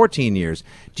for 14 years.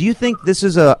 Do you think this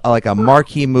is a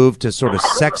marquee move to sort of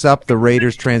sex up the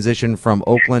Raiders' transition from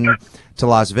Oakland to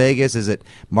Las Vegas? Is it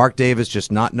Mark Davis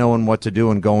just not knowing what to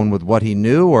do and going with what he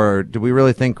knew, or do we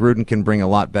really think Gruden can bring a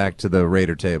lot back to the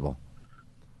Raider table?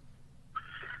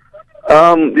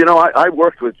 I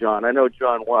worked with John. I know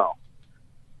John well.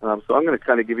 So I'm going to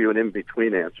kind of give you an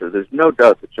in-between answer. There's no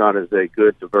doubt that John is a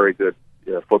good to very good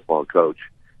football coach.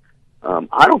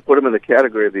 I don't put him in the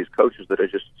category of these coaches that are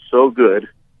just so good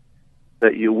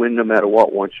that you win no matter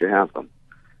what once you have them.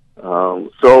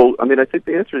 I think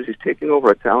the answer is he's taking over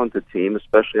a talented team,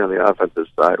 especially on the offensive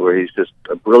side, where he's just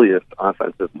a brilliant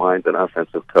offensive mind and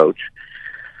offensive coach.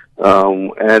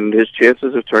 And his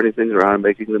chances of turning things around and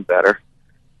making them better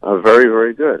are very,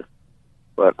 very good.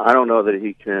 But I don't know that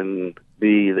he can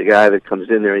be the guy that comes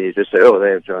in there and you just say, oh, they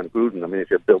have John Gruden. I mean,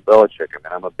 if you're Bill Belichick,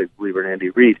 I'm a big believer in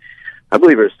Andy Reid. I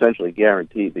believe you're essentially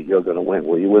guaranteed that you're going to win.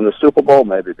 Will you win the Super Bowl?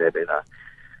 Maybe, maybe not.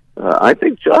 I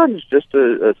think John's just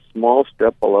a small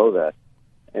step below that.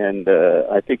 And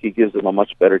I think he gives them a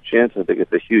much better chance. I think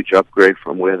it's a huge upgrade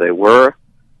from where they were.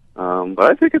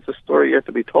 But I think it's a story yet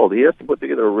to be told. He has to put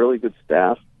together a really good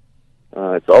staff.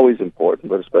 It's always important,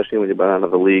 but especially when you've been out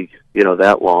of the league,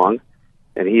 that long.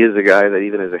 And he is a guy that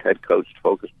even as a head coach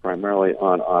focused primarily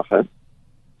on offense.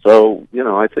 So,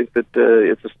 I think that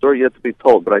it's a story yet to be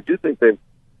told. But I do think they've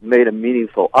made a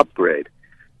meaningful upgrade.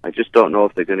 I just don't know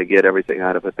if they're going to get everything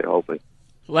out of it they're hoping.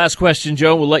 Last question,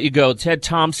 Joe. We'll let you go. Ted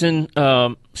Thompson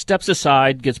steps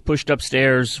aside, gets pushed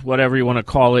upstairs, whatever you want to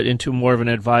call it, into more of an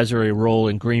advisory role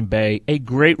in Green Bay. A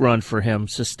great run for him,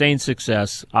 sustained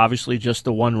success, obviously just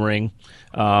the one ring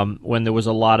when there was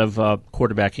a lot of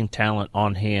quarterbacking talent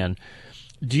on hand.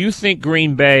 Do you think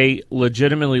Green Bay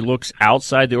legitimately looks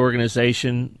outside the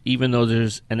organization, even though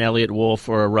there's an Elliott Wolf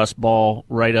or a Russ Ball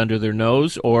right under their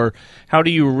nose? Or how do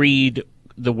you read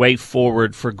the way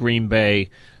forward for Green Bay,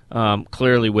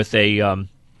 clearly with a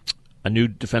new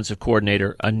defensive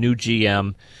coordinator, a new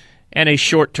GM, and a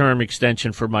short-term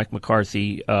extension for Mike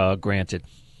McCarthy granted?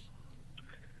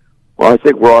 Well, I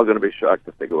think we're all going to be shocked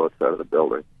if they go outside of the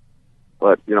building.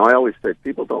 But, I always say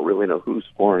people don't really know who's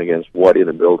scoring against what in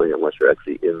the building unless you're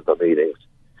actually in the meetings.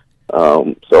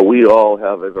 So we all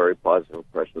have a very positive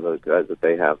impression of those guys that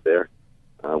they have there.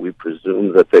 We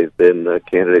presume that they've been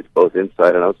candidates both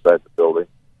inside and outside the building,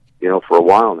 for a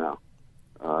while now.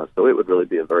 So it would really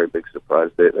be a very big surprise.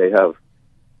 They have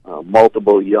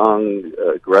multiple young,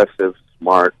 aggressive,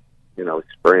 smart,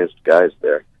 experienced guys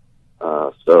there.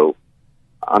 So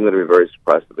I'm going to be very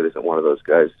surprised if it isn't one of those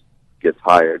guys gets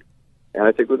hired. And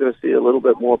I think we're going to see a little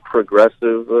bit more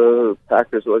progressive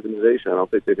Packers organization. I don't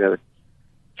think they're going to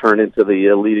turn into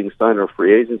the leading signer of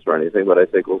free agents or anything, but I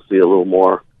think we'll see a little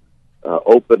more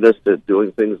openness to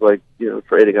doing things like,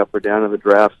 trading up or down in the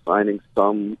draft, signing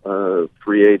some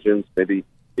free agents, maybe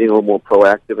being a little more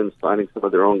proactive in signing some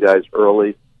of their own guys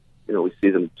early. We see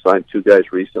them sign 2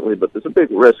 guys recently, but there's a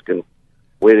big risk in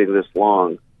waiting this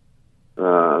long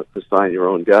to sign your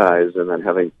own guys and then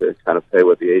having to kind of pay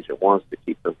what the agent wants to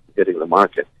keep them from hitting the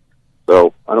market.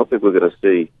 So I don't think we're going to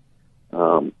see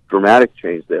dramatic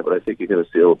change there, but I think you're going to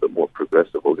see a little bit more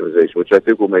progressive organization, which I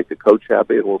think will make the coach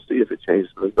happy, and we'll see if it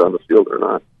changes things on the field or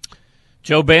not.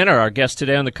 Joe Banner, our guest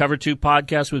today on the Cover 2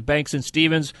 podcast with Banks and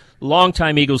Stevens,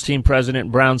 longtime Eagles team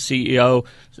president, Browns CEO.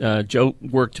 Joe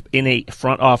worked in a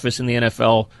front office in the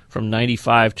NFL from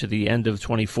 95 to the end of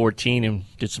 2014 and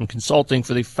did some consulting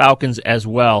for the Falcons as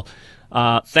well.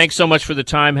 Thanks so much for the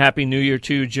time. Happy New Year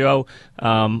to you, Joe.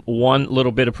 One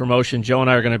little bit of promotion. Joe and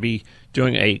I are going to be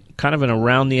doing a kind of an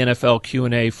Around the NFL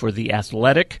Q&A for The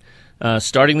Athletic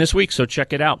starting this week, so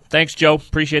check it out. Thanks, Joe.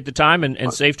 Appreciate the time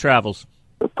and safe travels.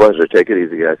 A pleasure. Take it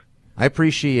easy, guys. I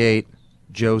appreciate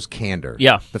Joe's candor.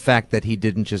 Yeah. The fact that he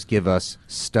didn't just give us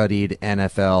studied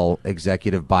NFL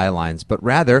executive bylines, but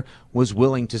rather was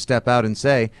willing to step out and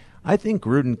say, I think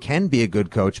Gruden can be a good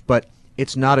coach, but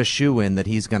it's not a shoo-in that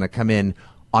he's going to come in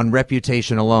on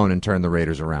reputation alone and turn the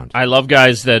Raiders around. I love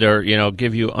guys that are,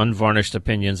 give you unvarnished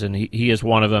opinions, and he is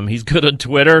one of them. He's good on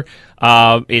Twitter.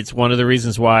 It's one of the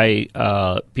reasons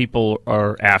why people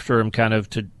are after him kind of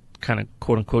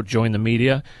quote unquote join the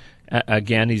media.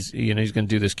 Again, he's going to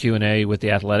do this Q&A with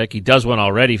The Athletic. He does one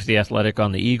already for The Athletic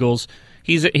on the Eagles.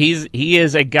 He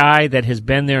is a guy that has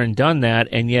been there and done that,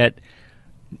 and yet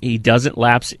he doesn't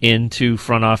lapse into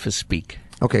front office speak.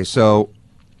 Okay, so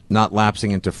not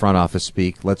lapsing into front office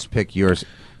speak, let's pick your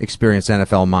experienced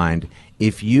NFL mind.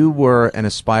 If you were an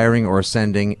aspiring or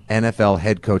ascending NFL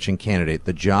head coaching candidate,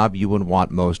 the job you would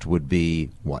want most would be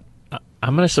what?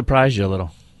 I'm going to surprise you a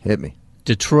little. Hit me.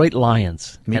 Detroit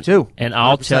Lions. Me too. And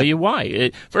I'll tell you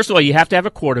why. First of all, you have to have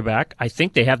a quarterback. I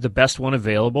think they have the best one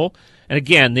available. And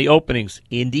again, the openings,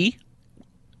 Indy,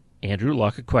 Andrew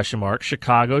Luck, a question mark.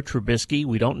 Chicago, Trubisky,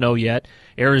 we don't know yet.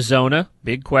 Arizona,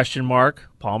 big question mark.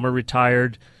 Palmer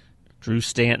retired. Drew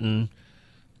Stanton,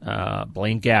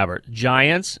 Blaine Gabbert.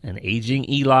 Giants, an aging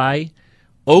Eli.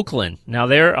 Oakland. Now,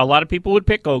 a lot of people would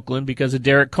pick Oakland because of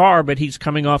Derek Carr, but he's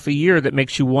coming off a year that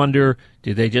makes you wonder,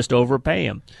 did they just overpay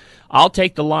him? I'll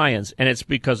take the Lions, and it's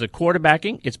because of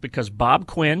quarterbacking. It's because Bob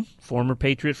Quinn, former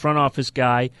Patriot front office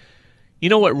guy, you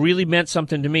know what really meant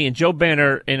something to me? And Joe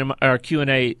Banner in our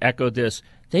Q&A echoed this.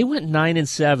 They went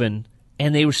 9-7,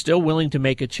 and they were still willing to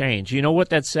make a change. You know what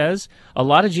that says? A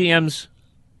lot of GMs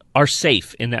are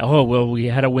safe in that, we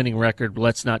had a winning record.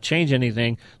 Let's not change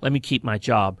anything. Let me keep my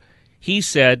job. He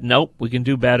said, nope, we can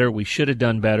do better. We should have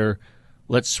done better.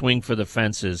 Let's swing for the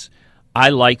fences. I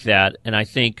like that, and I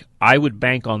think I would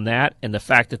bank on that and the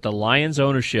fact that the Lions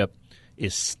ownership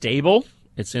is stable.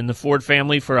 It's in the Ford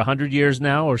family for 100 years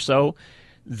now or so.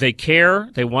 They care.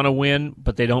 They want to win,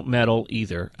 but they don't meddle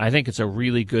either. I think it's a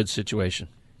really good situation.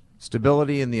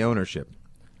 stability in the ownership,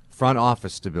 front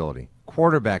office stability,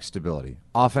 quarterback stability,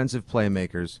 offensive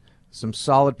playmakers, some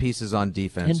solid pieces on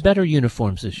defense. And better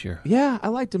uniforms this year. Yeah, I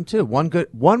liked them too.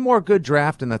 One more good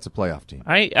draft, and that's a playoff team.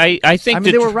 I think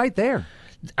they were right there.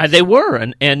 They were,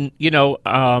 and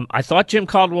I thought Jim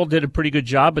Caldwell did a pretty good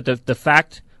job, but the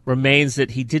fact remains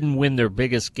that he didn't win their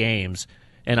biggest games,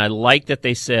 and I like that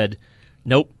they said,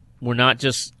 nope, we're not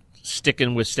just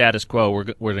sticking with status quo.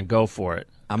 We're going to go for it.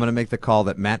 I'm going to make the call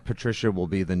that Matt Patricia will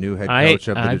be the new head coach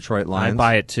of the Detroit Lions. I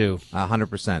buy it too.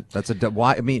 100%. That's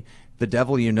why. I mean, the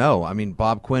devil you know. I mean,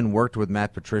 Bob Quinn worked with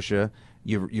Matt Patricia.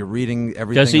 You're reading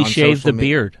everything. Does he on shave social the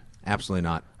beard? Absolutely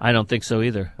not. I don't think so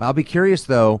either. I'll be curious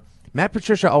though. Matt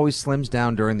Patricia always slims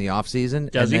down during the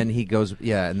offseason, and then he goes,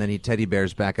 and then he teddy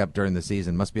bears back up during the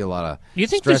season. Must be a lot of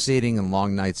stress eating and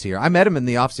long nights here. I met him in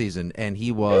the offseason, and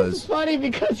he was. It's funny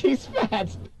because he's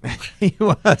fat.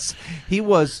 he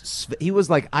was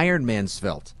like Iron Man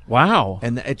svelte. Wow.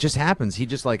 And it just happens. He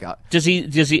just like does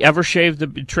he ever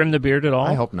trim the beard at all?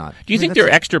 I hope not. Do you think there are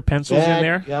extra pencils in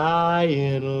there? Guy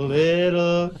in a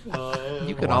little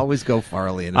you can always go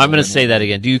Farley. I'm going to say that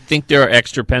again. Do you think there are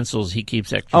extra pencils? He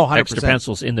keeps extra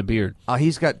pencils in the beard.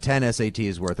 He's got 10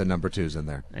 SATs worth of number 2s in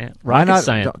there. Yeah. Rocket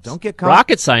science. Don't get caught.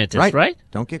 Rocket scientist, right?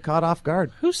 Don't get caught off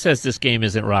guard. Who says this game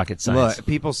isn't rocket science? Look,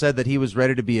 people said that he was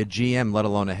ready to be a GM, let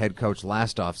alone a head coach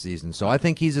last offseason. So I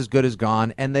think he's as good as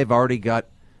gone, and they've already got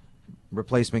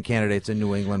replacement candidates in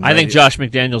New England. I think Josh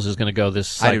McDaniels is going to go this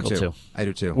cycle too. I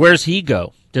do too. Where's he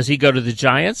go? Does he go to the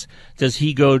Giants? Does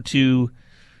he go to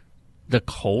the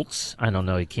Colts? I don't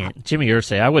know. He can't. Jimmy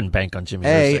Irsay. I wouldn't bank on Jimmy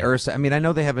Irsay. I mean, I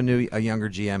know they have a younger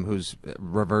GM who's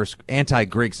reverse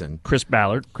anti-Grigson. Chris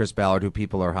Ballard, who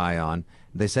people are high on.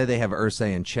 They say they have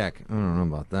Irsay in check. I don't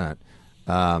know about that.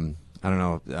 I don't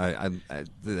know.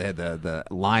 They had the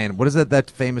lion. What is that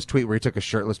famous tweet where he took a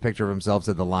shirtless picture of himself,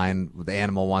 said the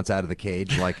animal wants out of the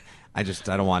cage? Like, I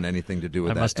don't want anything to do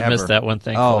with that. I must have missed that one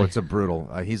thing. Oh, it's a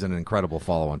brutal. He's an incredible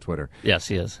follow on Twitter. Yes,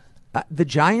 he is. The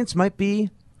Giants might be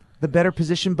the better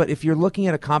position, but if you're looking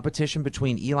at a competition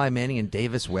between Eli Manning and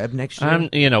Davis Webb next year,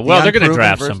 they're going to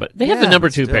draft somebody. They have the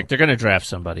number 2 pick. They're going to draft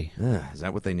somebody. Is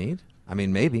that what they need? I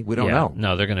mean, maybe. We don't know.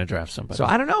 No, they're going to draft somebody. So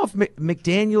I don't know if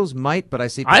McDaniels might, but I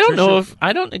see Patricia.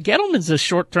 Gettleman's a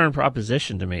short-term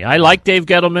proposition to me. I like Dave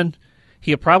Gettleman.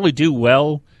 He'll probably do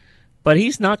well, but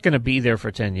he's not going to be there for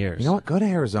 10 years. You know what? Go to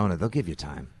Arizona. They'll give you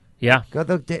time. Yeah.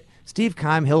 Steve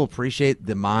Keim, he'll appreciate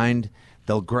the mind.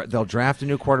 They'll draft a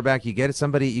new quarterback. You get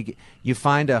somebody. You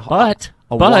find a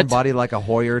warm body like a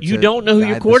Hoyer. You don't know who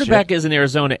your quarterback is in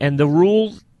Arizona, and the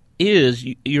rule is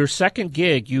your second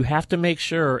gig, you have to make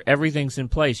sure everything's in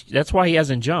place. That's why he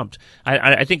hasn't jumped.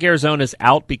 I think Arizona's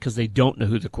out because they don't know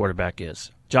who the quarterback is.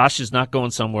 Josh is not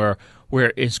going somewhere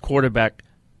where his quarterback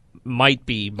might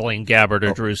be Blaine Gabbert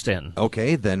or Drew Stanton.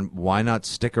 Okay, then why not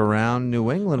stick around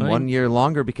New England 1 year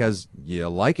longer because you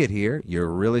like it here, you're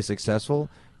really successful,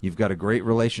 you've got a great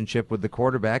relationship with the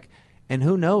quarterback, and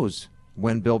who knows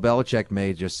when Bill Belichick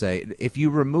may just say, if you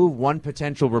remove one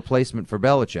potential replacement for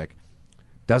Belichick,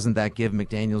 doesn't that give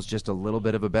McDaniels just a little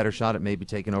bit of a better shot at maybe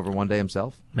taking over one day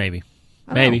himself? Maybe.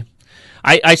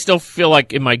 I still feel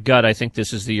like in my gut, I think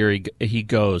this is the year he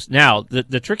goes. Now,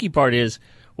 the tricky part is,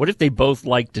 what if they both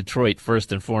like Detroit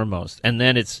first and foremost, and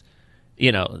then it's,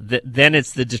 then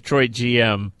it's the Detroit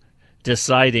GM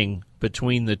deciding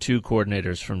between the 2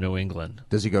 coordinators from New England.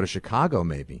 Does he go to Chicago?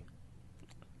 Maybe.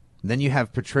 Then you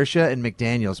have Patricia and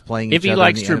McDaniels playing each other. If he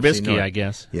likes in the NFC Trubisky, North. I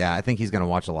guess. Yeah, I think he's going to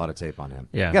watch a lot of tape on him.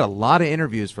 Yeah, he got a lot of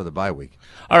interviews for the bye week.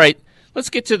 All right, let's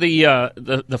get to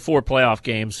the 4 playoff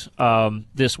games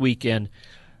this weekend.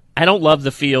 I don't love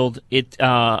the field. It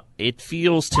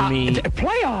feels to me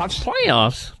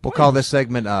playoffs. We'll call this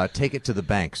segment "Take It to the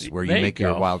Banks," where you make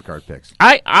your wild card picks.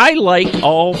 I like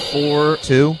all 4.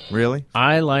 2, really?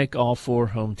 I like all 4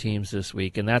 home teams this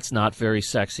week, and that's not very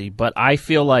sexy. But I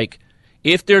feel like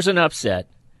if there's an upset,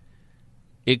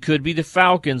 it could be the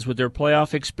Falcons with their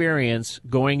playoff experience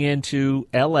going into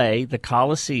L.A., the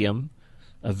Coliseum,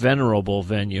 a venerable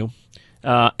venue,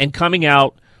 and coming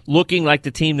out looking like the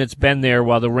team that's been there,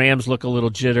 while the Rams look a little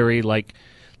jittery, like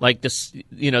this,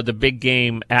 the big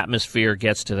game atmosphere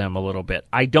gets to them a little bit.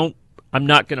 I'm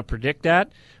not going to predict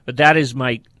that, but that is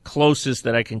my closest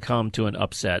that I can come to an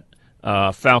upset.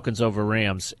 Falcons over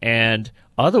Rams, and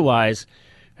otherwise,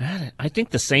 I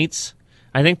think the Saints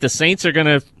are going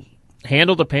to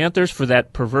handle the Panthers for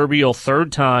that proverbial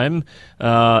 3rd time,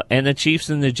 and the Chiefs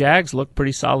and the Jags look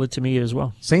pretty solid to me as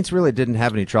well. Saints really didn't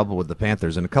have any trouble with the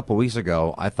Panthers, and a couple weeks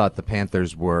ago, I thought the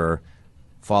Panthers were,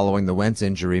 following the Wentz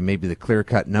injury, maybe the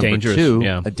clear-cut number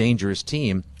 2, a dangerous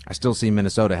team. I still see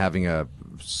Minnesota having a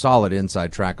solid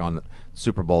inside track on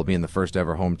Super Bowl, being the first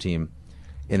ever home team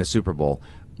in a Super Bowl.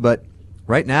 But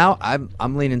right now,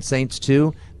 I'm leaning Saints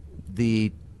too.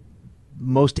 The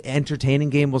most entertaining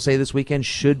game we'll say this weekend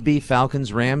should be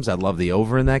Falcons-Rams. I love the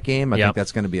over in that game. I think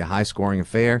that's going to be a high-scoring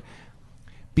affair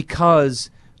because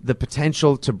the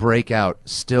potential to break out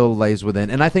still lays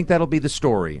within. And I think that'll be the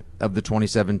story of the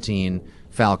 2017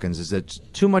 Falcons, is that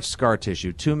too much scar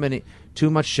tissue, too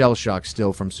much shell shock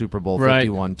still from Super Bowl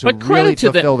 51 to really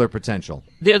fulfill their potential.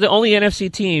 They're the only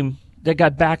NFC team that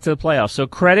got back to the playoffs. So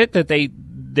credit that they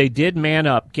did man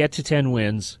up, get to 10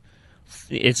 wins.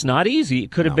 It's not easy.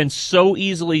 It could have been so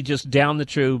easily just down the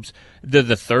tubes. They're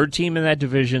the third team in that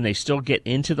division. They still get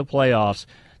into the playoffs.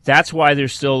 That's why they're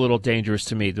still a little dangerous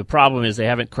to me. The problem is they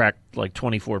haven't cracked like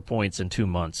 24 points in 2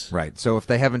 months. Right. So if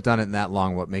they haven't done it in that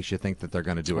long, what makes you think that they're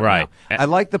going to do it right now? I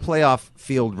like the playoff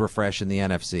field refresh in the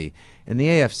NFC. In the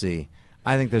AFC,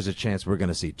 I think there's a chance we're going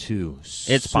to see two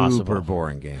super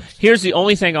boring games. Here's the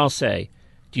only thing I'll say.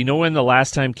 Do you know when the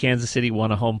last time Kansas City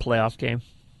won a home playoff game?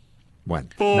 When?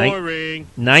 Boring.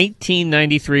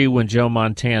 1993, when Joe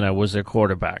Montana was their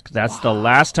quarterback. That's the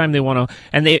last time they won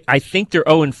and I think they're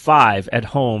 0-5 at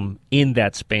home in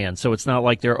that span. So it's not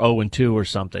like they're 0-2 or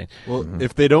something. Well,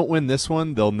 if they don't win this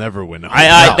one, they'll never win.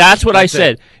 That's what I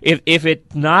said. If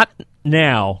it's not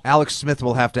now, Alex Smith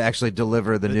will have to actually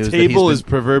deliver the news. The table is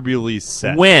proverbially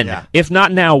set. When? Yeah. If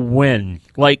not now, when?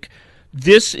 Like,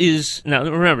 this is now.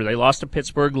 Remember, they lost to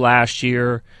Pittsburgh last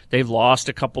year. They've lost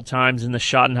a couple times in the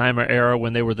Schottenheimer era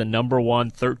when they were the number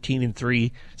 1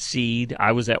 13-3 seed.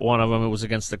 I was at one of them. It was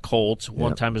against the Colts.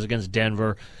 One time it was against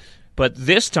Denver. But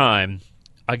this time,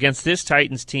 against this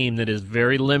Titans team that is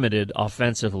very limited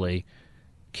offensively,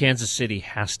 Kansas City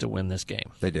has to win this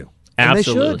game. They do.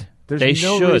 Absolutely. And they should.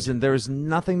 There's no reason. There's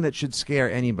nothing that should scare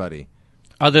anybody.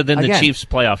 Other than the Chiefs'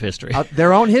 playoff history.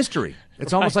 Their own history.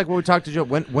 It's almost like what we talked to Joe.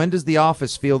 When does the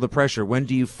office feel the pressure? When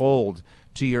do you fold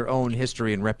to your own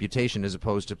history and reputation as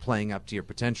opposed to playing up to your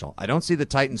potential? I don't see the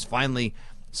Titans finally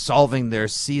solving their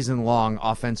season-long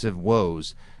offensive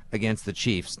woes against the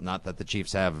Chiefs. Not that the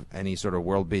Chiefs have any sort of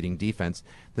world-beating defense.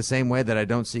 The same way that I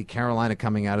don't see Carolina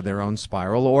coming out of their own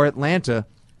spiral or Atlanta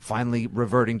finally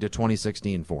reverting to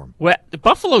 2016 form. Well,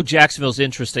 Buffalo-Jacksonville's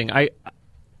interesting.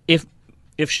 If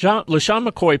LeSean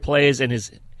McCoy plays and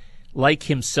is like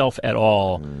himself at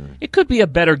all, it could be a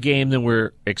better game than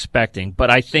we're expecting.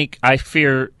 But I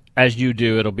fear, as you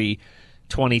do, it'll be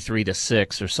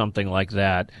 23-6 or something like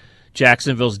that.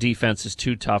 Jacksonville's defense is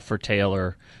too tough for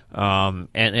Taylor, and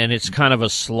it's kind of a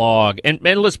slog. And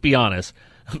let's be honest,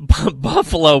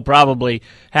 Buffalo probably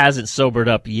hasn't sobered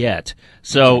up yet.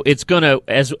 So it's going to,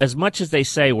 as much as they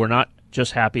say we're not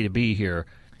just happy to be here,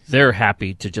 they're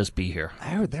happy to just be here.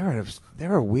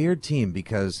 They're a weird team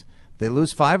because they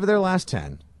lose 5 of their last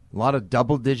 10. A lot of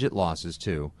double-digit losses,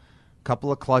 too. A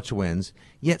couple of clutch wins.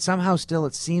 Yet somehow still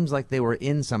it seems like they were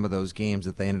in some of those games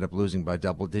that they ended up losing by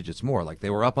double digits more. Like they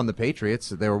were up on the Patriots.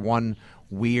 They were one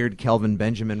weird Kelvin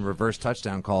Benjamin reverse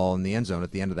touchdown call in the end zone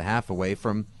at the end of the half away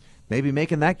from maybe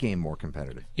making that game more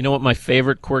competitive. You know what my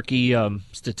favorite quirky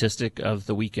statistic of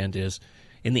the weekend is?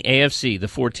 In the AFC, the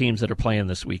 4 teams that are playing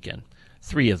this weekend,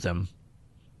 3 of them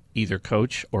either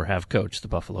coach or have coached the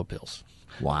Buffalo Bills.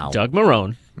 Wow. Doug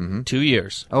Marrone, 2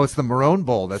 years. Oh, it's the Marrone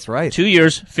Bowl. That's right. 2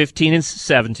 years, 15 and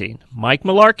 17. Mike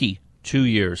Mularkey, 2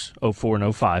 years, 04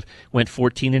 and 05, went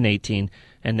 14 and 18,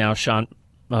 and now Sean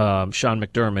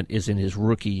McDermott is in his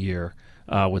rookie year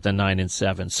with a 9 and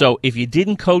 7. So if you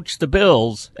didn't coach the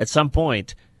Bills at some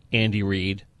point, Andy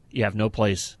Reid, you have no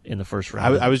place in the first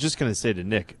round. I was just going to say to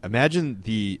Nick, imagine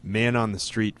the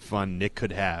man-on-the-street fun Nick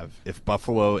could have if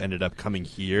Buffalo ended up coming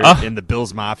here and the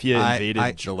Bills Mafia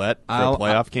invaded Gillette for a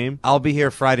playoff game. I'll be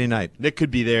here Friday night. Nick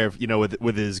could be there,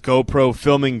 with his GoPro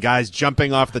filming guys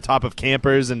jumping off the top of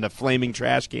campers into flaming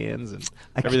trash cans and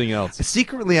everything else.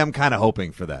 Secretly, I'm kind of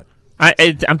hoping for that.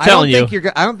 I'm telling you.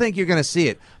 I don't think you're going to see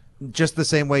it. Just the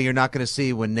same way you're not going to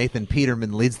see when Nathan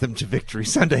Peterman leads them to victory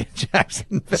Sunday in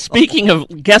Jacksonville. Speaking of,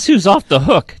 guess who's off the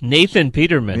hook? Nathan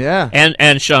Peterman. Yeah.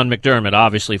 And Sean McDermott,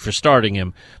 obviously, for starting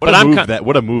him. What a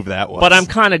move that was. But I'm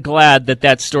kind of glad that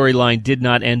storyline did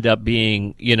not end up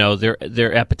being,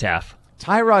 their epitaph.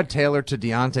 Tyrod Taylor to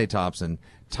Deontay Thompson,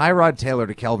 Tyrod Taylor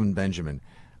to Kelvin Benjamin,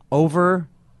 over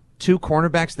 2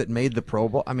 cornerbacks that made the Pro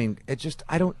Bowl. I mean,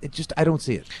 I don't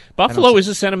see it. Buffalo is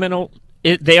a sentimental.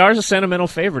 They are a sentimental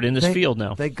favorite in this field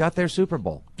now. They got their Super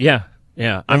Bowl. Yeah. They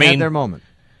had their moment.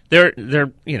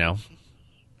 They're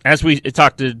as we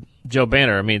talked to Joe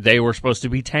Banner, they were supposed to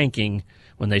be tanking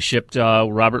when they shipped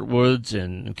Robert Woods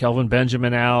and Kelvin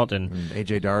Benjamin out and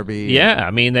A.J. Darby. Yeah,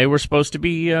 they were supposed to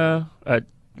be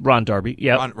Ron Darby.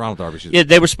 Yeah, Ronald Darby. Yeah,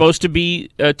 they were supposed to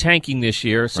be tanking this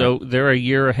year, so they're a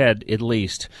year ahead at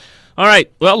least. All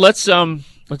right. Well, let's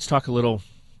talk a little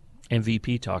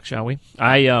MVP talk, shall we?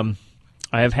 I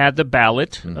have had the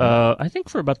ballot. I think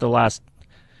for about the last,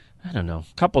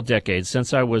 couple decades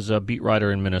since I was a beat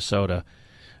writer in Minnesota,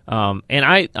 and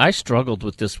I struggled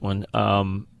with this one.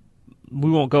 We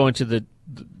won't go into the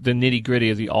nitty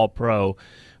gritty of the All-Pro,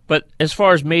 but as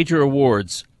far as major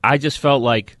awards, I just felt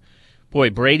like, boy,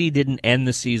 Brady didn't end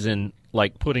the season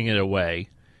like putting it away.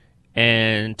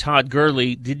 And Todd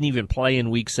Gurley didn't even play in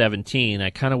Week 17. I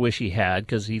kind of wish he had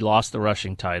because he lost the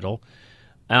rushing title.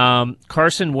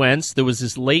 Carson Wentz, there was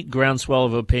this late groundswell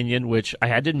of opinion, which I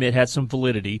had to admit had some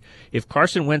validity. If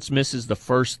Carson Wentz misses the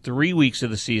first 3 weeks of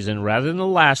the season rather than the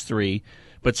last 3,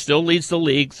 but still leads the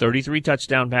league, 33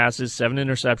 touchdown passes, 7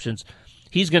 interceptions,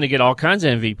 he's going to get all kinds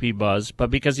of MVP buzz. But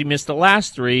because he missed the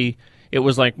last 3, it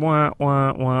was like, wah,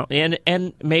 wah, wah.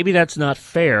 And maybe that's not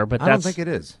fair, but I don't think it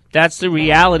is. That's the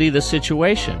reality of the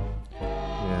situation.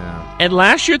 Yeah. And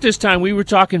last year at this time, we were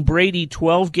talking Brady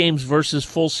 12 games versus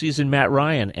full season Matt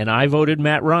Ryan. And I voted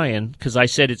Matt Ryan because I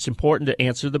said it's important to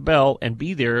answer the bell and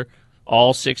be there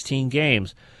all 16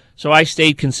 games. So I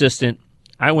stayed consistent.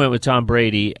 I went with Tom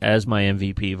Brady as my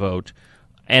MVP vote.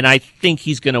 And I think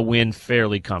he's going to win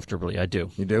fairly comfortably. I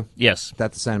do. You do? Yes.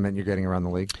 That's the sentiment you're getting around the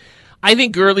league? I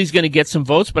think Gurley's going to get some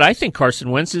votes, but I think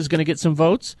Carson Wentz is going to get some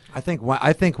votes. I think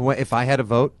if I had a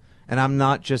vote, and I'm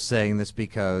not just saying this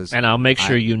because... And I'll make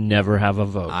sure you never have a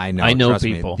vote. I know. I know trust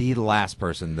people. Me, the last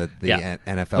person that the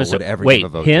NFL would ever give a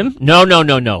vote him? to.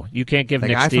 No. You can't give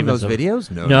Nick guy Stevens from those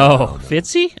videos? No.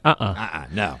 Fitzy?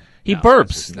 No. He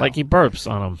burps. Like he burps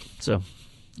on him. So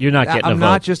you're not getting a vote. I'm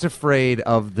not just afraid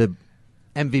of the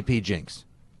MVP jinx.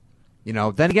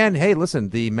 Then again, hey, listen,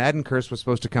 the Madden curse was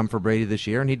supposed to come for Brady this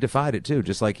year, and he defied it, too,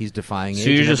 just like he's defying age. So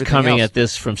you're just coming at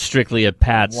this from strictly a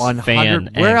Pats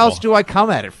fan Where angle. else do I come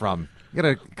at it from? You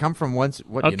got to come from what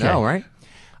you know, right?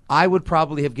 I would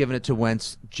probably have given it to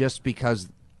Wentz just because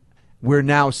we're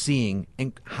now seeing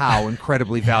how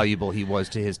incredibly valuable he was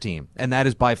to his team. And that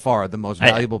is by far the most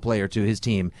valuable player to his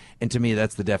team. And to me,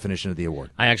 that's the definition of the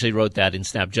award. I actually wrote that in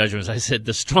Snap Judgments. I said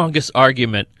the strongest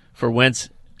argument for Wentz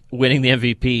winning the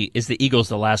MVP is the Eagles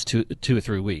the last two or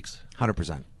 3 weeks.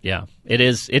 100%. Yeah, it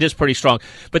is pretty strong.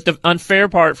 But the unfair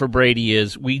part for Brady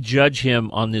is we judge him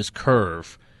on this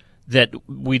curve that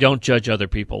we don't judge other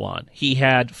people on. He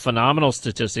had phenomenal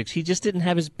statistics. He just didn't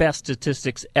have his best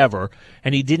statistics ever,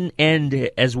 and he didn't end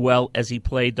as well as he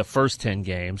played the first 10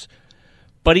 games.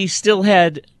 But he still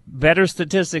had better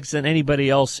statistics than anybody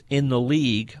else in the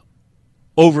league,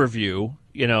 overview,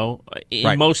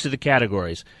 in most of the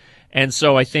categories. And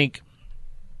so I think,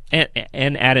 and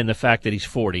add in the fact that he's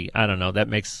 40, I don't know, that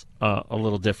makes a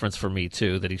little difference for me,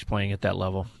 too, that he's playing at that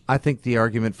level. I think the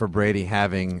argument for Brady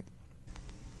having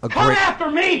Come after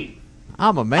me!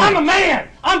 I'm a man. I'm a man!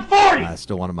 I'm 40! That's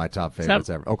still one of my top favorites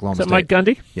ever. Oklahoma State. Is that Mike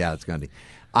Gundy? Yeah, it's Gundy.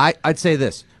 I'd say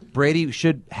this. Brady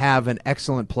should have an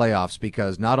excellent playoffs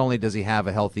because not only does he have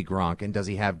a healthy Gronk and does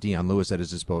he have Deion Lewis at his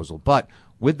disposal, but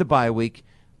with the bye week,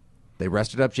 they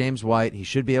rested up James White. He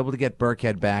should be able to get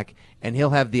Burkhead back, and he'll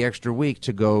have the extra week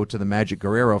to go to the Magic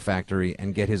Guerrero factory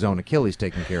and get his own Achilles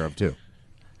taken care of, too.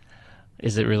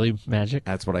 Is it really Magic?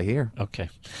 That's what I hear. Okay.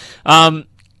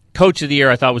 Coach of the year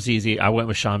I thought was easy. I went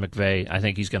with Sean McVay. I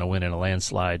think he's going to win in a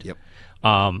landslide.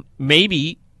 Yep.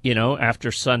 Maybe,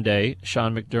 after Sunday,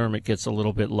 Sean McDermott gets a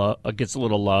little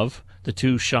love. The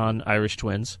two Sean Irish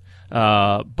twins.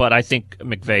 But I think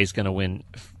McVay's going to win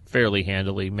fairly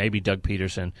handily. Maybe Doug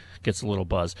Peterson gets a little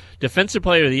buzz. Defensive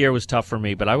player of the year was tough for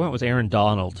me, but I went with Aaron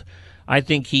Donald. I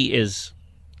think he's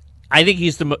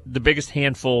the biggest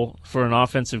handful for an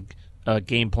offensive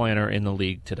game planner in the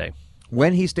league today.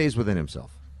 When he stays within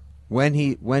himself, when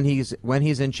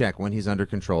he's in check, when he's under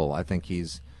control, I think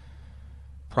he's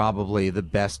probably the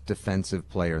best defensive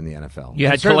player in the NFL. You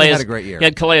had had a great year. You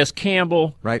had Calais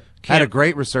Campbell, right? Had a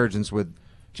great resurgence with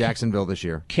Jacksonville this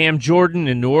year. Cam Jordan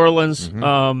in New Orleans.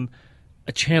 Mm-hmm.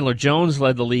 Chandler Jones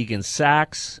led the league in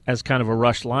sacks as kind of a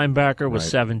rush linebacker with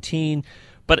 17.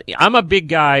 But I'm a big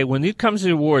guy. When it comes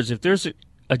to awards, if there's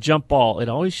a jump ball, it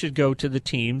always should go to the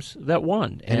teams that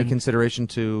won. Any consideration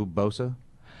to Bosa?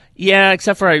 Yeah,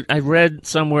 except for I read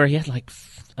somewhere he had like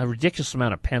a ridiculous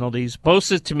amount of penalties.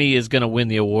 Bosa, to me, is going to win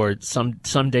the award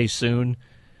someday soon.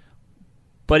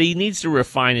 But he needs to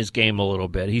refine his game a little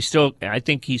bit. I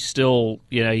think he's still,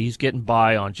 he's getting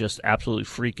by on just absolutely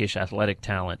freakish athletic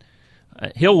talent.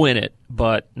 He'll win it,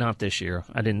 but not this year.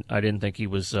 I didn't think he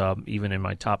was even in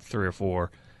my top 3 or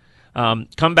 4.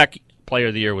 Comeback player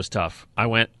of the year was tough. I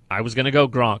was going to go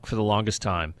Gronk for the longest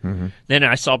time. Mm-hmm. Then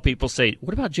I saw people say,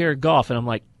 what about Jared Goff? And I'm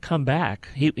like, come back.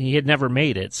 He had never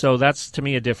made it. So that's, to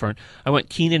me, a different. I went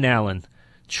Keenan Allen,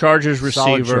 Chargers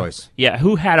receiver. Solid choice. Yeah,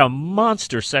 who had a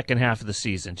monster second half of the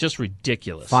season. Just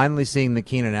ridiculous. Finally seeing the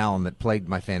Keenan Allen that plagued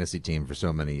my fantasy team for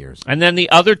so many years. And then the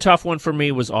other tough one for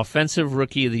me was Offensive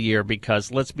Rookie of the Year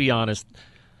because, let's be honest,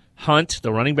 Hunt,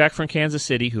 the running back from Kansas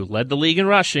City, who led the league in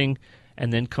rushing,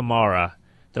 and then Kamara,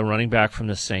 the running back from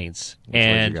the Saints.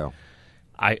 Where'd you go?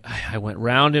 I went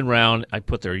round and round. I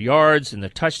put their yards and the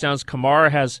touchdowns.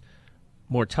 Kamara has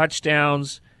more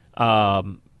touchdowns,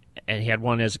 and he had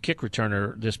one as a kick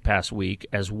returner this past week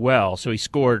as well. So he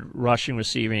scored rushing,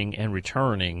 receiving, and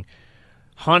returning.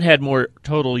 Hunt had more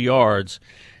total yards,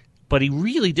 but he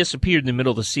really disappeared in the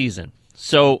middle of the season.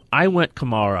 So I went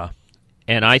Kamara,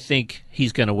 and I think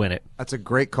he's going to win it. That's a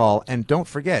great call. And don't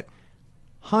forget,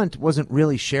 Hunt wasn't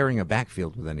really sharing a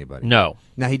backfield with anybody. No.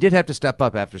 Now, he did have to step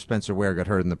up after Spencer Ware got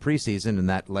hurt in the preseason, and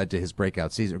that led to his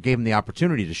breakout season, or gave him the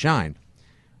opportunity to shine.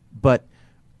 But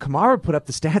Kamara put up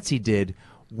the stats he did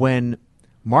when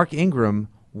Mark Ingram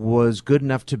was good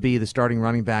enough to be the starting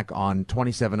running back on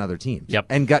 27 other teams. Yep.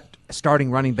 And got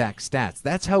starting running back stats.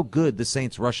 That's how good the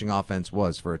Saints' rushing offense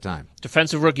was for a time.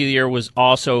 Defensive Rookie of the Year was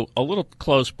also a little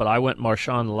close, but I went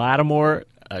Marshawn Lattimore.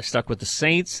 I stuck with the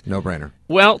Saints. No-brainer.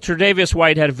 Well, Tre'Davious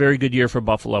White had a very good year for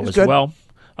Buffalo as good. well.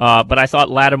 But I thought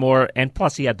Lattimore, and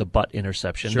plus he had the butt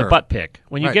interception, Sure. the butt pick.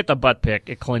 When you Right. get the butt pick,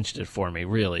 it clinched it for me,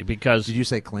 really, because Did you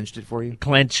say clinched it for you?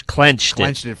 clenched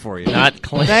Clinched it for you. Not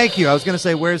clinched. Thank you. I was going to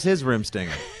say, where's his rim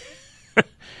stinger?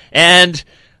 And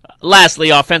lastly,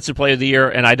 Offensive Player of the Year,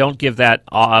 and I don't give that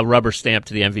rubber stamp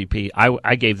to the MVP.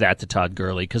 I gave that to Todd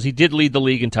Gurley because he did lead the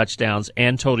league in touchdowns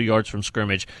and total yards from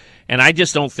scrimmage. And I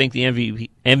just don't think the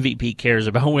MVP cares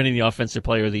about winning the Offensive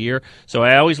Player of the Year. So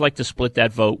I always like to split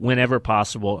that vote whenever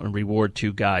possible and reward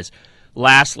two guys.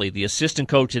 Lastly, the Assistant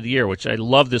Coach of the Year, which I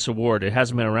love this award. It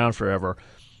hasn't been around forever.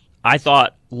 I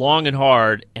thought long and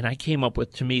hard, and I came up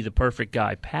with, to me, the perfect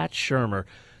guy, Pat Shurmur.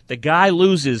 The guy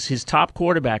loses his top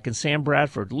quarterback in Sam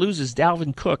Bradford, loses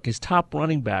Dalvin Cook, his top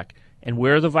running back. And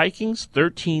where are the Vikings?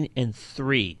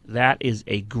 13-3. That is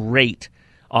a great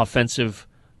offensive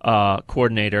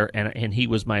coordinator, and he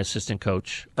was my assistant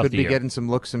coach of Could the be year. getting some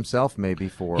looks himself maybe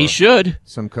for He should.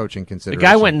 some coaching The consideration.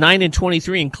 guy went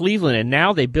 9-23 in Cleveland, and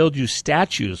now they build you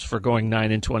statues for going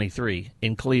 9-23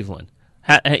 in Cleveland.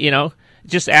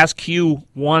 Just ask Hugh,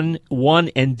 one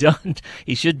and done.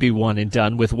 He should be one and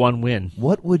done with one win.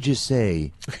 What would you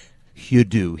say you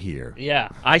do here? Yeah,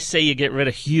 I say you get rid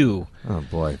of Hugh. Oh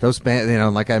boy, those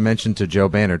like I mentioned to Joe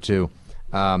Banner too.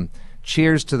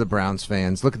 Cheers to the Browns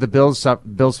fans. Look at the Bills.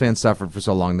 Bills fans suffered for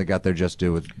so long; they got their just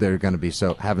due. They're going to be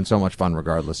having so much fun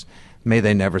regardless. May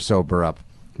they never sober up.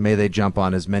 May they jump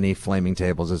on as many flaming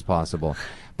tables as possible.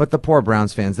 But the poor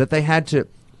Browns fans that they had to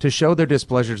show their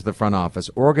displeasure to the front office,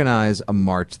 organize a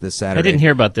march this Saturday. I didn't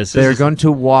hear about this. They're going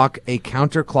to walk a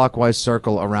counterclockwise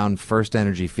circle around First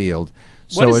Energy Field.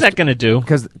 What is that going to do?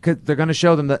 Because they're going to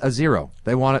show them a zero.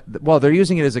 They want it. Well, they're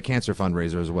using it as a cancer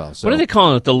fundraiser as well. So what are they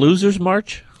calling it? The Losers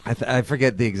March? I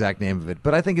forget the exact name of it,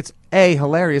 but I think it's A,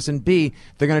 hilarious, and B,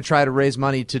 they're going to try to raise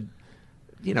money to,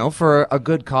 for a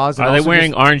good cause. And are they also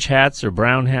wearing orange hats or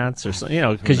brown hats or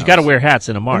something? Because you got to wear hats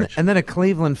in a march. And then a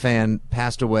Cleveland fan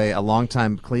passed away. A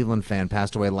longtime Cleveland fan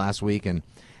passed away last week, and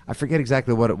I forget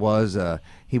exactly what it was.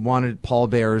 He wanted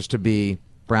pallbearers to be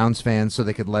Browns fans so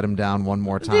they could let him down one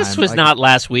more time. This was not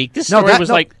last week. This story was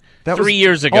 3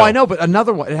 years ago. Oh, I know, but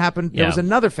another one. It happened. Yeah. There was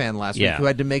another fan last week who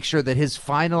had to make sure that his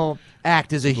final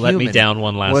act as a Let human me down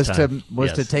one last time.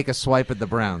 was to take a swipe at the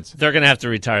Browns. They're going to have to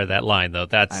retire that line, though.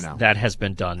 That has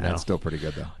been done now. That's still pretty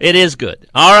good, though. It is good.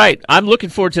 All right. I'm looking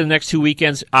forward to the next 2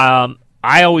 weekends. I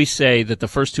always say that the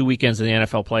first 2 weekends of the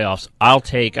NFL playoffs, I'll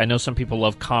take. I know some people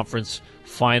love conference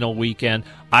final weekend.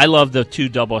 I love the 2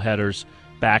 doubleheaders,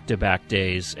 back-to-back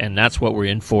days, and that's what we're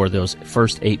in for, those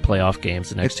first 8 playoff games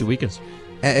the next 2 weekends.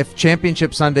 If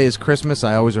Championship Sunday is Christmas,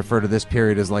 I always refer to this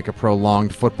period as like a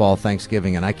prolonged football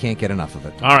Thanksgiving, and I can't get enough of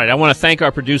it. All right, I want to thank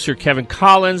our producer, Kevin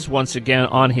Collins, once again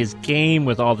on his game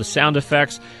with all the sound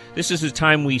effects. This is the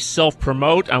time we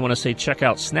self-promote. I want to say check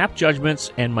out Snap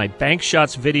Judgments and my Bank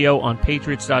Shots video on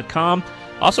Patriots.com.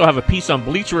 Also have a piece on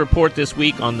Bleacher Report this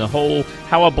week on the whole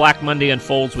how a Black Monday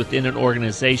unfolds within an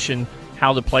organization,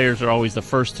 how the players are always the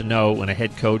first to know when a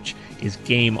head coach is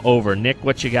game over. Nick,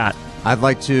 what you got? I'd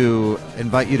like to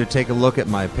invite you to take a look at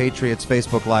my Patriots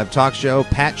Facebook Live talk show,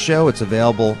 Pat Show. It's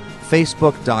available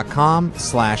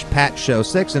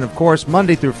facebook.com/PatShow6. And, of course,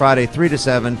 Monday through Friday, 3 to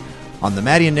 7 on the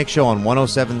Maddie and Nick Show on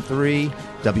 107.3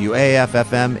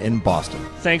 WAFFM in Boston.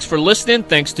 Thanks for listening.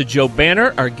 Thanks to Joe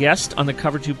Banner, our guest on the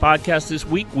Cover 2 podcast this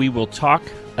week. We will talk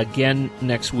again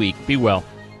next week. Be well.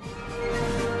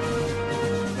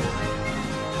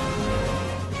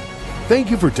 Thank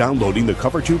you for downloading the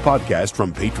Cover 2 podcast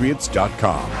from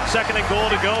Patriots.com. Second and goal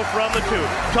to go from the 2.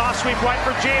 Toss sweep right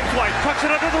for James White. Tucks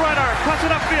it under the right arm. Cuts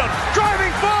it upfield.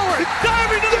 Driving forward.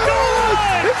 Diving to the goal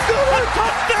line. A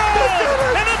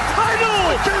touchdown. And a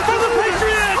title for the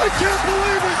Patriots. I can't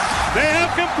believe it. They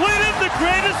have completed the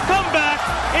greatest comeback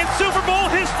in Super Bowl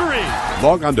history.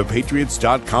 Log on to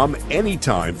Patriots.com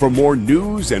anytime for more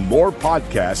news and more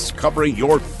podcasts covering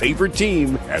your favorite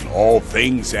team and all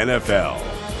things NFL.